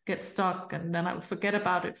get stuck, and then I would forget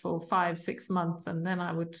about it for 5-6 months, and then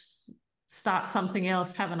I would start something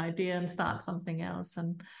else, have an idea and start something else.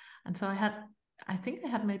 And so I think I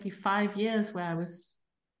had maybe 5 years where I was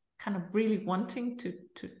kind of really wanting to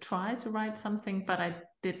try to write something, but I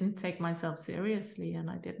didn't take myself seriously and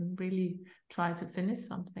I didn't really try to finish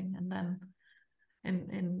something. And then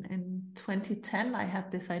in 2010 I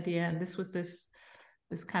had this idea, and this was this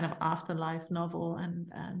kind of afterlife novel,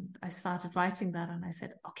 and I started writing that, and I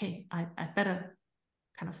said, okay, I better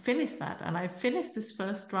kind of finish that. And I finished this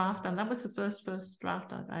first draft, and that was the first draft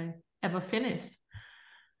that I ever finished.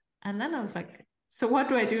 And then I was like, so what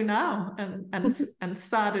do I do now? And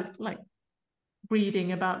started like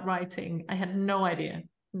reading about writing. I had no idea,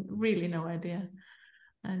 really no idea.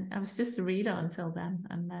 And I was just a reader until then.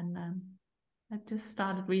 And then I just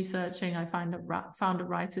started researching. I found a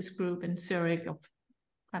writers group in Zurich of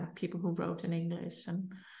kind of people who wrote in English,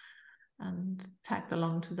 and tagged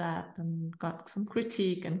along to that and got some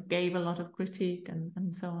critique and gave a lot of critique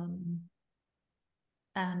and so on.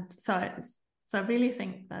 And so I really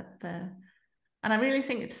think that, and I really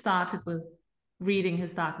think it started with reading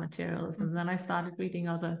his Dark Materials, and then I started reading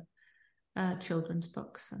other children's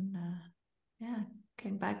books, and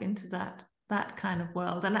came back into that kind of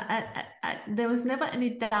world. And I there was never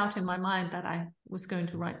any doubt in my mind that I was going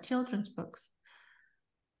to write children's books.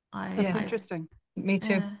 That's interesting. Me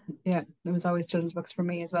too. Yeah, there was always children's books for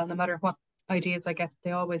me as well. No matter what ideas I get,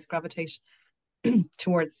 they always gravitate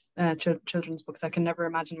towards children's books. I can never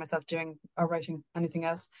imagine myself doing or writing anything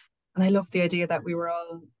else. And I love the idea that we were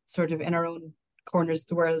all sort of in our own corners of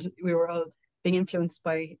the world. We were all being influenced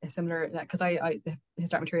by a similar, because his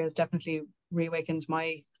Dark Materials definitely reawakened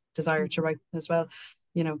my desire to write as well.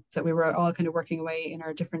 You know, so we were all kind of working away in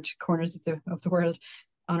our different corners of the world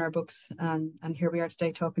on our books, and here we are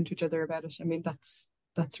today talking to each other about it. I mean, that's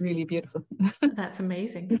really beautiful. That's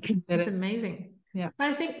amazing. It's amazing. Yeah.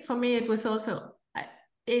 But I think for me, it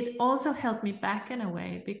also held me back in a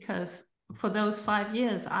way, because for those 5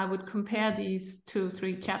 years, I would compare these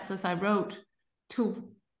 2-3 chapters I wrote to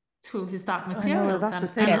his Dark Materials and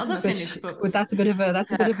other finished books. But that's a bit of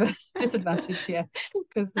a disadvantage, yeah,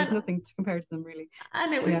 because there's nothing to compare to them really.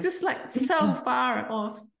 And it was just like so far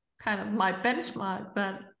off kind of my benchmark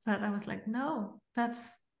that I was like, no,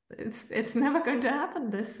 it's never going to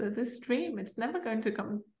happen. This dream, it's never going to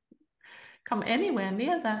come anywhere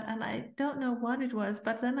near that. And I don't know what it was,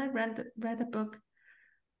 but then I read a book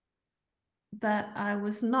that I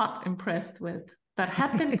was not impressed with, that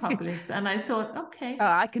had been published, and I thought, okay,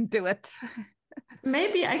 I can do it.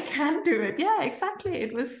 Maybe I can do it. Yeah, exactly.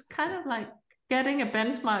 It was kind of like getting a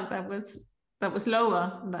benchmark that was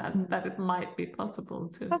lower, that it might be possible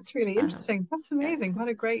to. That's really interesting. That's amazing. What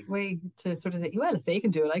a great way to sort of think, well, if they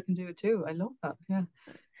can do it, I can do it too. I love that. Yeah.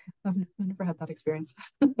 I've never had that experience.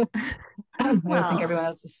 I always think everyone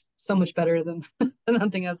else is so much better than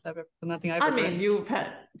anything else I've ever read. You've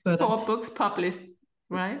had 4 books published,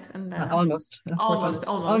 right? And almost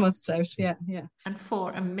out. Yeah. And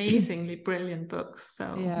 4 amazingly brilliant books.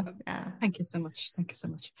 So yeah. Thank you so much.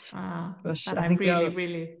 That I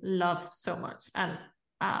really love so much. And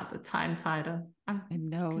the Time Tider. I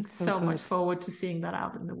know, it's so much forward to seeing that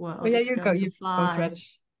out in the world. Well, yeah, you've both read it.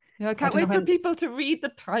 Yeah, I can't wait for people to read the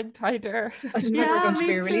Time Tider. I don't know when we're going to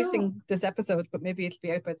be releasing this episode, but maybe it'll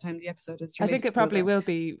be out by the time the episode is released. I think it probably will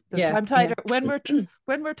be. The Time Tider. Yeah.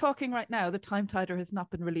 When we're talking right now, the Time Tider has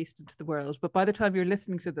not been released into the world, but by the time you're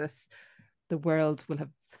listening to this, the world will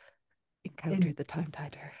have encountered the Time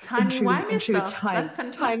Tider. Timey-wimey stuff. That's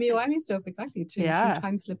fantastic. Timey-wimey stuff, exactly. Through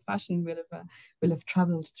time slip fashion, will have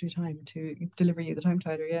travelled through time to deliver you the Time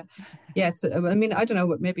Tider. Yeah. It's. I mean, I don't know,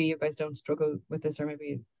 but maybe you guys don't struggle with this, or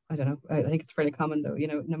maybe I don't know. I think it's fairly common though. You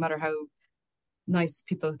know, no matter how nice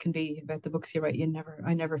people can be about the books you write,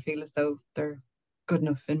 I never feel as though they're good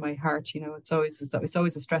enough in my heart. You know, it's always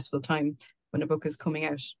a stressful time when a book is coming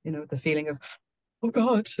out. You know, the feeling of, oh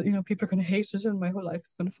God, you know, people are going to hate it and my whole life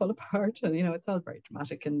is going to fall apart. And, you know, it's all very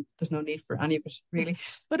dramatic and there's no need for any of it, really.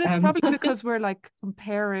 But it's probably because we're like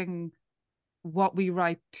comparing what we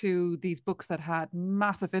write to these books that had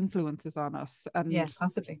massive influences on us. And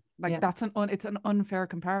possibly. Like it's an unfair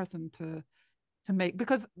comparison to make,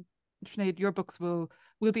 because Sinead, your books will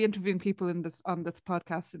be interviewing people on this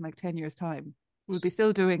podcast in like 10 years time. We'll be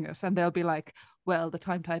still doing it and they'll be like, well, the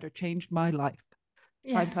Time Tider changed my life.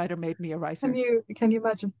 Yes. Time Tider made me a writer. Can you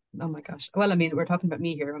imagine? Oh my gosh. Well, I mean, we're talking about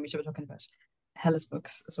me here when we should be talking about Hella's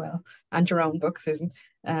books as well, and your own book, Susan.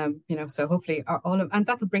 So hopefully and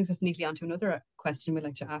that brings us neatly onto another question we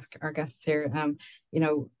like to ask our guests here.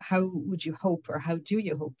 How would you hope, or how do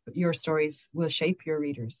you hope your stories will shape your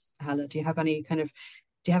readers? Hella, do you have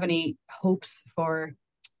any hopes for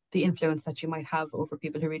the influence that you might have over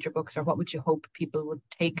people who read your books, or what would you hope people would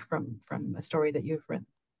take from a story that you've written?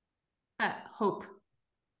 Hope.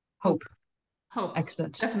 Hope.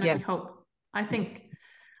 Excellent. Definitely hope. I think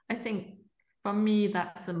for me,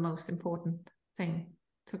 that's the most important thing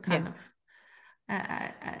to kind of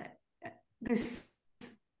this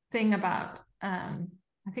thing about,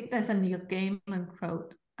 I think there's a Neil Gaiman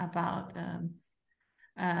quote about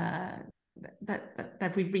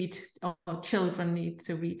that we read, or children need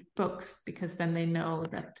to read books, because then they know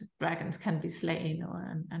that dragons can be slain,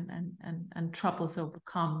 or and troubles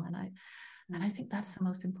overcome. And I think that's the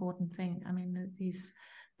most important thing. I mean,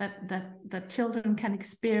 that children can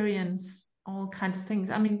experience all kinds of things.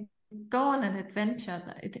 I mean, go on an adventure.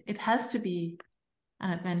 It has to be an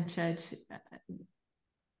adventure.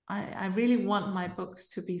 I really want my books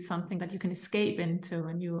to be something that you can escape into,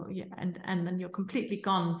 and then you're completely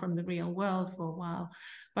gone from the real world for a while.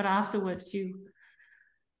 But afterwards,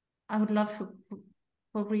 I would love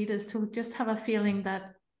for readers to just have a feeling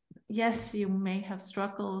that, yes, you may have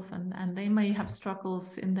struggles, and they may have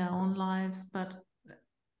struggles in their own lives, but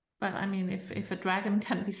I mean, if a dragon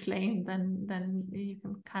can be slain, then you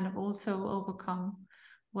can kind of also overcome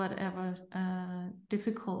whatever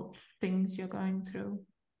difficult things you're going through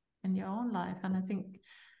in your own life. And I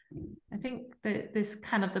think that this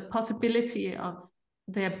kind of the possibility of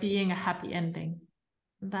there being a happy ending,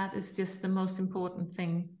 that is just the most important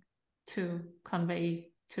thing to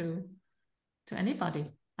convey to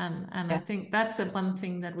anybody. And I think that's the one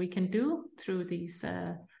thing that we can do through these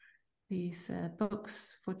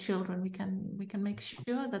books for children. We can make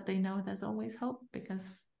sure that they know there's always hope,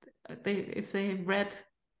 because if they've read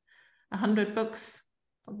 100 books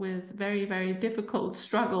with very, very difficult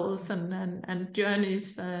struggles and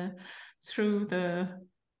journeys through the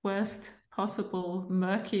worst possible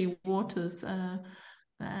murky waters,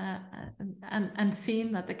 and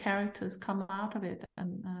seen that the characters come out of it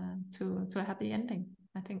and to a happy ending.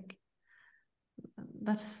 I think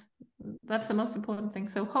that's the most important thing.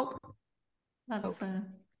 So hope. That's I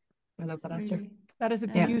love that answer. really, That is a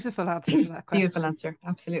beautiful answer to that question. Beautiful answer.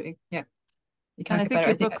 Absolutely. Yeah. You can't and I get think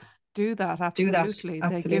better. your books do that. Absolutely.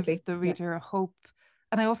 They give the reader hope.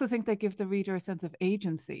 And I also think they give the reader a sense of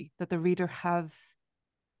agency, that the reader has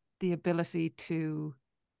the ability to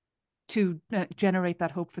generate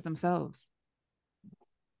that hope for themselves.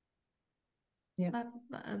 Yeah,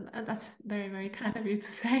 that's very, very kind of you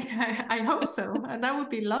to say. I hope so. And that would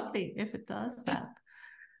be lovely if it does that.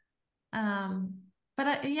 But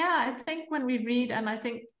I think when we read, and I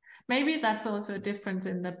think maybe that's also a difference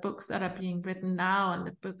in the books that are being written now and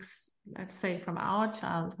the books, let's say, from our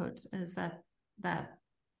childhood, is that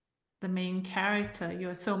the main character,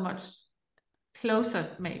 you're so much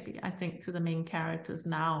closer, maybe, I think, to the main characters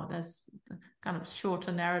now. There's kind of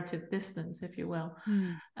shorter narrative distance, if you will.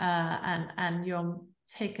 And you're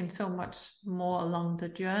taken so much more along the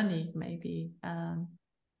journey, maybe.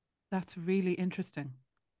 That's really interesting.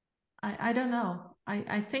 I don't know.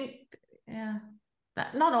 I think,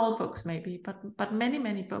 that not all books maybe, but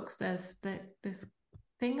many books, there's this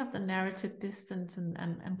thing of the narrative distance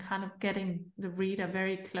and kind of getting the reader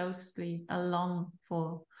very closely along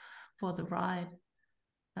for the ride.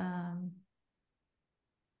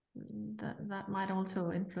 That might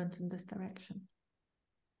also influence in this direction.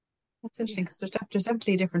 that's interesting, because there's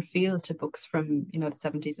definitely a different feel to books from the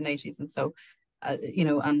 70s and 80s, and so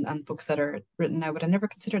and books that are written now. But I never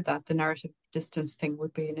considered that the narrative distance thing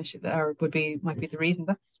would be an issue, or might be the reason.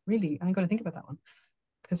 That's really, I'm going to think about that one,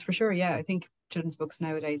 because for sure, I think children's books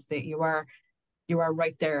nowadays, that you are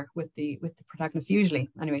right there with the protagonist. Usually,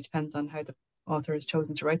 anyway, it depends on how the author has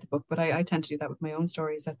chosen to write the book. But I tend to do that with my own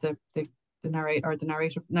stories, that the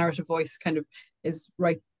narrative voice kind of is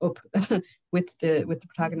right up with the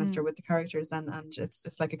protagonist or with the characters, and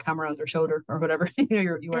it's like a camera on their shoulder or whatever.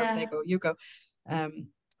 You wherever they go, you go.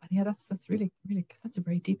 That's really, really, that's a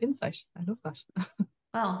very deep insight. I love that.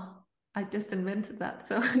 Well, I just invented that,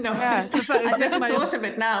 so no. Yeah, I just thought of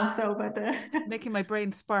it now. So, but making my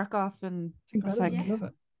brain spark off, and it's incredible. I love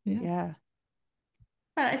it. Yeah.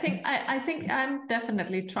 But I think I'm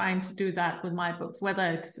definitely trying to do that with my books, whether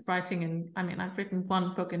it's writing in, I mean, I've written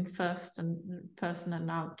one book in first person and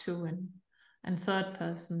now two in third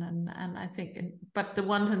person, and I think but the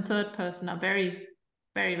ones in third person are very,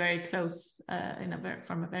 very, very close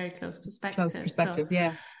from a very close perspective. Close perspective,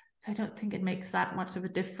 I don't think it makes that much of a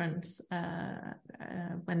difference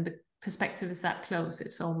when the perspective is that close.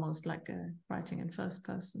 It's almost like writing in first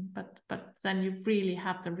person, but then you really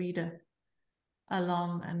have the reader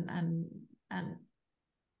along and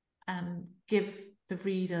give the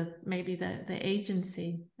reader maybe the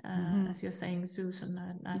agency, as you're saying, Susan,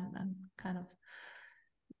 and kind of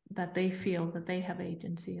that they feel that they have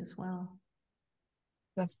agency as well.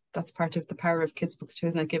 That's part of the power of kids' books too,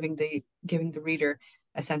 isn't it? Giving the reader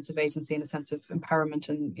a sense of agency and a sense of empowerment,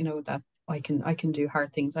 and that I can do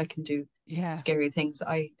hard things, I can do scary things,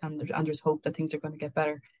 and there's hope that things are going to get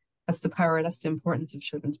better. That's the power, that's the importance of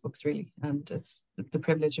children's books, really. And it's the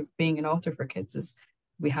privilege of being an author for kids, is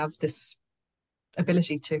we have this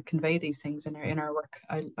ability to convey these things in our work.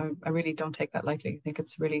 I really don't take that lightly. I think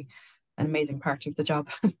it's really an amazing part of the job.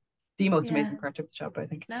 The most amazing part of the job, I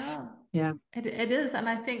think. No, yeah, it is, and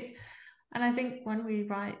I think when we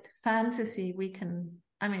write fantasy, we can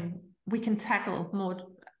tackle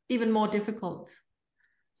even more difficult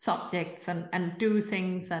subjects and do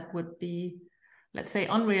things that would be, let's say,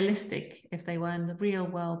 unrealistic if they were in the real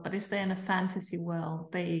world. But if they're in a fantasy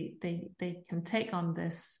world, they can take on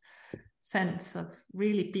this sense of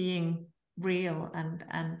really being real, and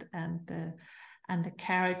the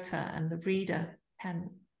character and the reader can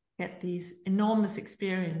get these enormous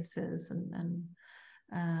experiences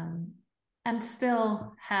and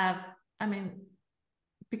still have,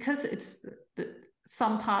 because it's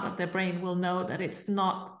some part of their brain will know that this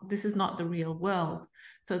is not the real world,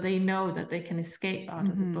 so they know that they can escape out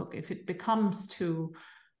of the book if it becomes too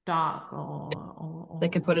dark or they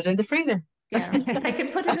can put it in the freezer. Yeah, they can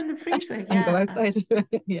put it in the freezer and go outside.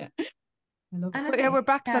 Yeah, I love it. Yeah, we're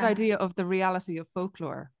back to that idea of the reality of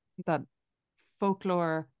folklore, that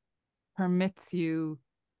folklore permits you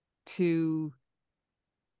to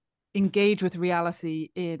engage with reality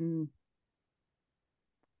in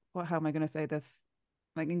how am I going to say this?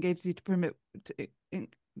 Like, engages you to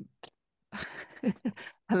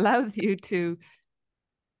allows you to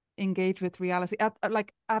engage with reality at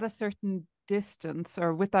a certain distance,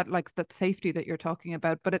 or with that that safety that you're talking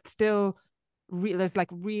about, but it's still real. There's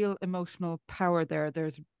real emotional power there.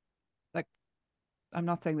 There's I'm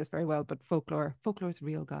not saying this very well, but folklore is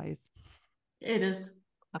real, guys. It is.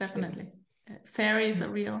 Absolutely. Definitely. Fairies are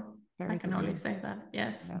real. Fairies I can only say that.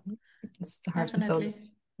 Yes. Yeah. It's the heart and soul of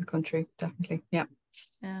the country, definitely. Yeah.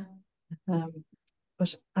 Yeah.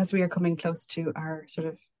 But as we are coming close to our sort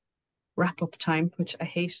of wrap up time, which I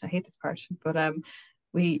hate this part, but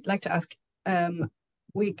we like to ask,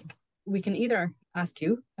 we can either ask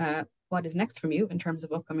you what is next from you in terms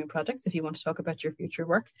of upcoming projects, if you want to talk about your future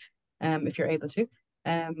work, if you're able to,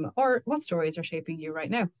 or what stories are shaping you right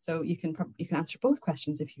now. So you can answer both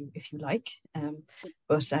questions if you like.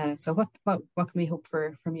 But so what can we hope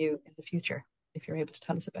for from you in the future, if you're able to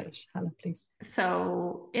tell us about it, Helen, please?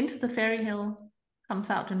 So Into the Fairy Hill comes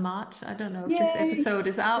out in March. I don't know if this episode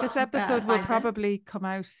is out. This episode will probably come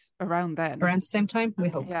out around then. Around the same time, we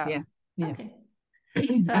hope. Yeah. Okay.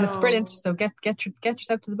 So, and it's brilliant. So get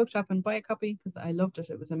yourself to the bookshop and buy a copy, because I loved it.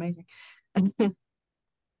 It was amazing. And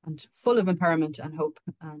full of empowerment and hope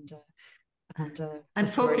and folklore.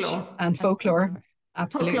 And folklore.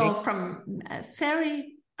 Absolutely. Folklore from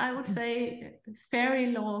fairy, I would say, fairy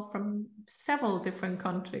lore from several different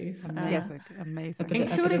countries. Amazing.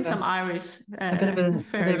 Including some Irish. A bit of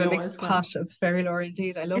a mixed pot of fairy lore,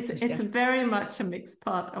 indeed. I love it. It's very much a mixed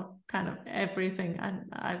pot of kind of everything, and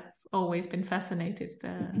I've always been fascinated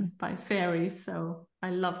by fairies, so I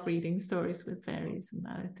love reading stories with fairies, and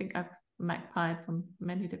I think I've magpied from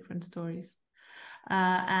many different stories,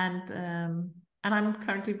 and I'm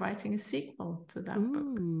currently writing a sequel to that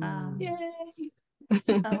book. Yay!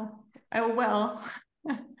 Well,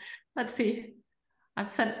 let's see. I've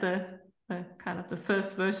sent the kind of the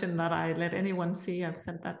first version that I let anyone see. I've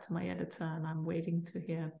sent that to my editor, and I'm waiting to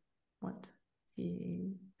hear what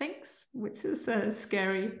he thinks, which is a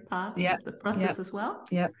scary part of the process as well.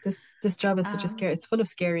 Yeah, this job is such a scary. It's full of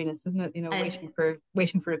scariness, isn't it?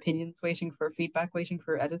 Waiting for opinions, waiting for feedback, waiting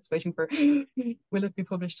for edits, waiting for will it be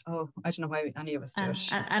published? Oh, I don't know why any of us do it.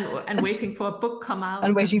 And waiting for a book come out.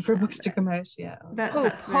 And waiting for books to come out. Yeah,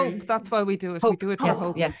 hope. That's why we do it. We do it for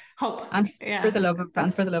hope. Yes, hope, and for the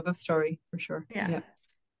love of story, for sure. Yeah.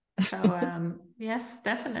 So yes,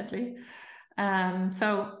 definitely.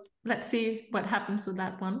 So let's see what happens with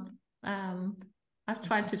that one. I've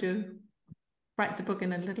tried to write the book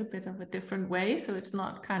in a little bit of a different way, so it's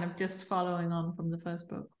not kind of just following on from the first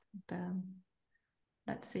book. But,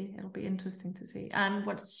 let's see, it'll be interesting to see. And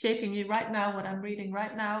what's shaping me right now, what I'm reading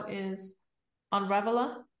right now, is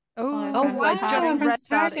Unraveler. Wow! I just read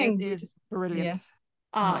that. It is brilliant.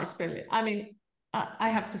 It's brilliant. I mean, I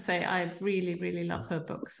have to say, I really, really love her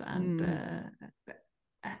books, and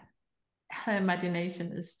her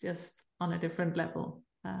imagination is just on a different level.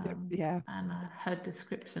 Yeah. And her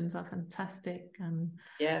descriptions are fantastic, and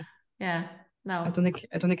Yeah. No, I don't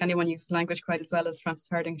think anyone uses language quite as well as Frances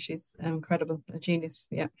Hardinge. She's incredible, a genius.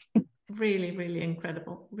 Yeah. Really, really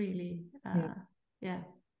incredible. Really, yeah.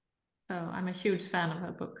 So I'm a huge fan of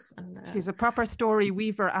her books, and she's a proper story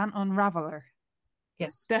weaver and unraveler.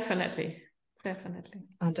 Yes, definitely.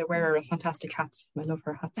 And a wearer of fantastic hats. I love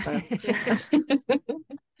her hat style.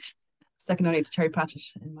 Second only to Terry Pratchett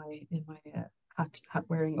in my hat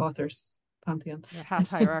wearing authors pantheon. Your hat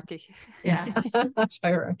hierarchy. Yeah. Hat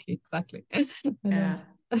hierarchy, exactly. Yeah.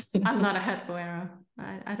 I'm not a hat wearer.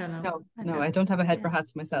 I don't know. No, I don't have a head for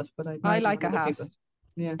hats myself, but I like a hat. People.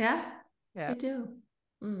 Yeah. You do.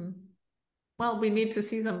 Well, we need to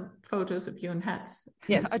see some photos of you in hats.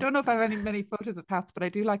 Yes. I don't know if I have many photos of hats, but I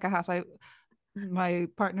do like a hat. My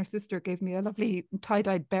partner's sister gave me a lovely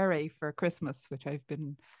tie-dyed beret for Christmas, which I've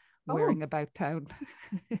been wearing about town.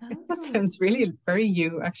 That sounds really very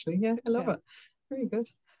you, actually. Yeah, I love it. Very good.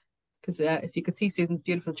 Because if you could see Susan's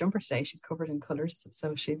beautiful jumper today, she's covered in colours,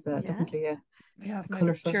 so she's definitely a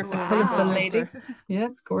colourful lady. Yeah,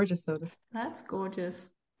 it's gorgeous. So that's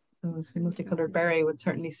gorgeous. So a multicoloured beret would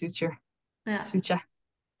certainly suit you. But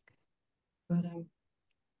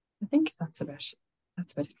I think that's about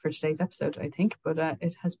it for today's episode, I think. But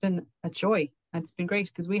it has been a joy, and it's been great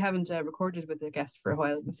because we haven't recorded with a guest for a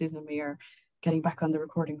while. Susan and me are getting back on the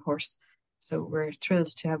recording horse, so we're thrilled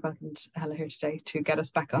to have welcomed Hella here today to get us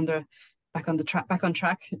back on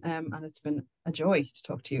track. And it's been a joy to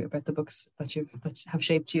talk to you about the books that have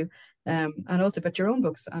shaped you, and also about your own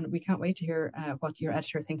books. And we can't wait to hear what your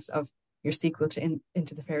editor thinks of your sequel to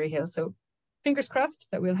Into the Fairy Hill. So fingers crossed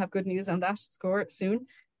that we'll have good news on that score soon.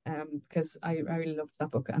 Because I really loved that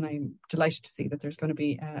book, and I'm delighted to see that there's going to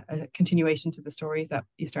be a continuation to the story that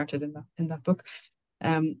you started in that book.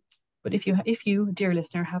 But if you, dear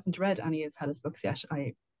listener, haven't read any of Hella's books yet,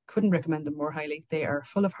 I couldn't recommend them more highly. They are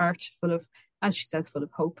full of heart, full of, as she says, full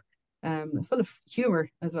of hope, full of humour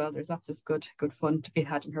as well. There's lots of good fun to be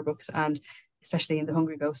had in her books, and especially in The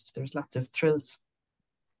Hungry Ghost, there's lots of thrills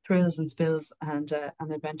and spills and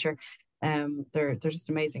adventure. They're just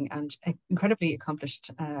amazing and incredibly accomplished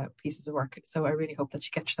pieces of work. So I really hope that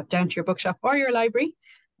you get yourself down to your bookshop or your library,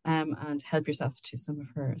 and help yourself to some of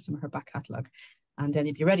her back catalogue. And then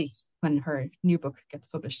you'll be ready when her new book gets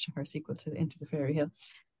published, her sequel to Into the Fairy Hill.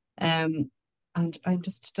 And I'm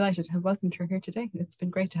just delighted to have welcomed her here today. It's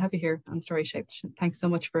been great to have you here on Storyshaped. Thanks so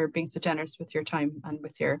much for being so generous with your time and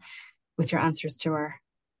with your answers to our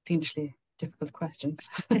fiendishly difficult questions.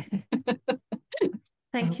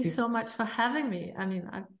 Thank you so much for having me. I mean,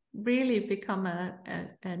 I've really become a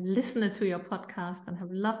listener to your podcast and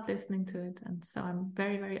have loved listening to it. And so I'm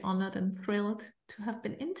very, very honored and thrilled to have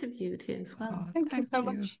been interviewed here as well. Thank you so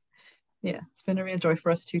much. Yeah, it's been a real joy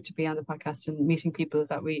for us too to be on the podcast and meeting people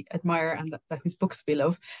that we admire and that whose books we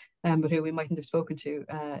love, but who we mightn't have spoken to.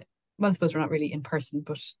 Well, I suppose we're not really in person,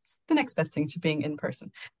 but it's the next best thing to being in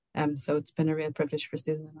person. So it's been a real privilege for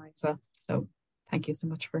Susan and I as well. So thank you so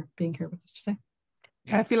much for being here with us today.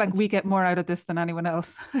 Yeah, I feel like we get more out of this than anyone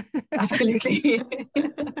else. Absolutely.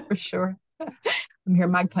 For sure. I'm here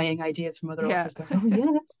magpieing ideas from other authors going, oh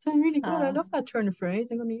yeah, that's really good. I love that turn of phrase.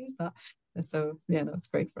 I'm going to use that. So yeah, no, it's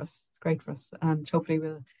great for us. It's great for us. And hopefully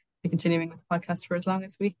we'll be continuing with the podcast for as long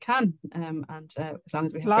as we can. And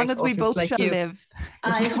as long as we both like shall live.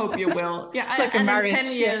 I hope you will. Yeah, like and marriage, in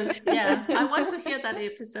 10 years. Yeah. I want to hear that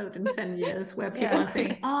episode in 10 years where people are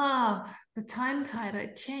saying, the time tide,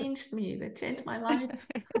 it changed me. They changed my life.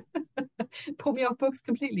 Put me off books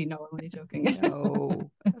completely. No, I'm only joking.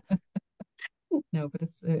 No. No, but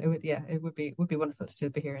it would be wonderful to still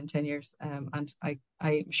be here in 10 years. And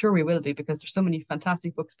I'm sure we will be, because there's so many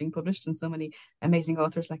fantastic books being published and so many amazing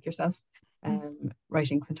authors like yourself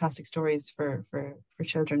writing fantastic stories for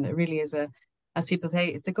children. It really is as people say,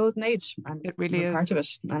 it's a golden age, and it really is part of it,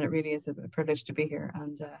 and it really is a privilege to be here.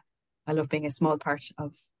 And I love being a small part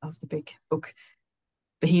of the big book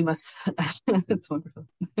behemoth. It's wonderful.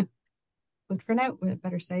 But for now, we'd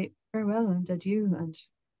better say farewell and adieu, and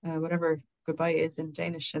whatever goodbye is in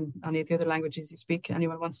Danish and any of the other languages you speak.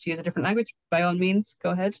 Anyone wants to use a different language, by all means, go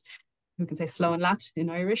ahead. We can say slow and lat in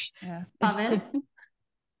Irish. Yeah.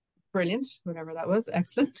 Brilliant, whatever that was.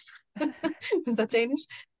 Excellent. Was that Danish?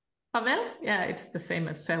 Farvel? Yeah, it's the same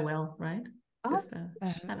as farewell, right? Just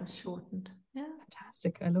kind of shortened. Yeah.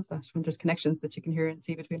 Fantastic. I love that. When there's connections that you can hear and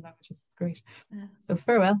see between languages, it's great. Yeah. So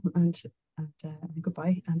farewell and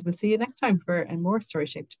goodbye. And we'll see you next time for more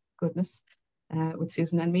Story-Shaped goodness. with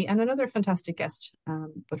Susan and me and another fantastic guest.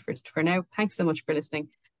 But for now, thanks so much for listening.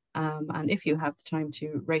 And if you have the time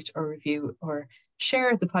to rate or review or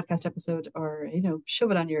share the podcast episode, or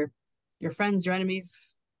shove it on your friends, your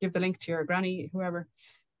enemies, give the link to your granny, whoever,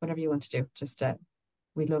 whatever you want to do. Just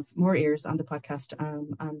we love more ears on the podcast,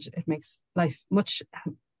 and it makes life much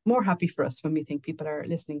more happy for us when we think people are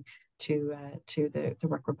listening to the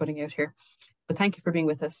work we're putting out here. But thank you for being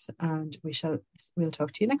with us, and we'll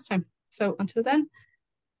talk to you next time. So until then,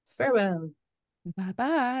 farewell.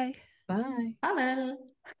 Bye-bye. Bye. Farewell.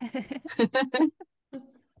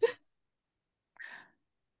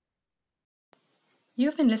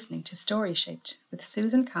 You've been listening to Storyshaped with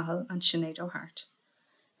Susan Cahill and Sinead O'Hart.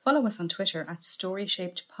 Follow us on Twitter at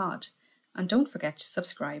StoryshapedPod, and don't forget to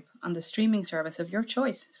subscribe on the streaming service of your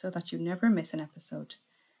choice so that you never miss an episode.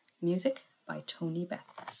 Music by Tony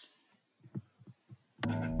Betts.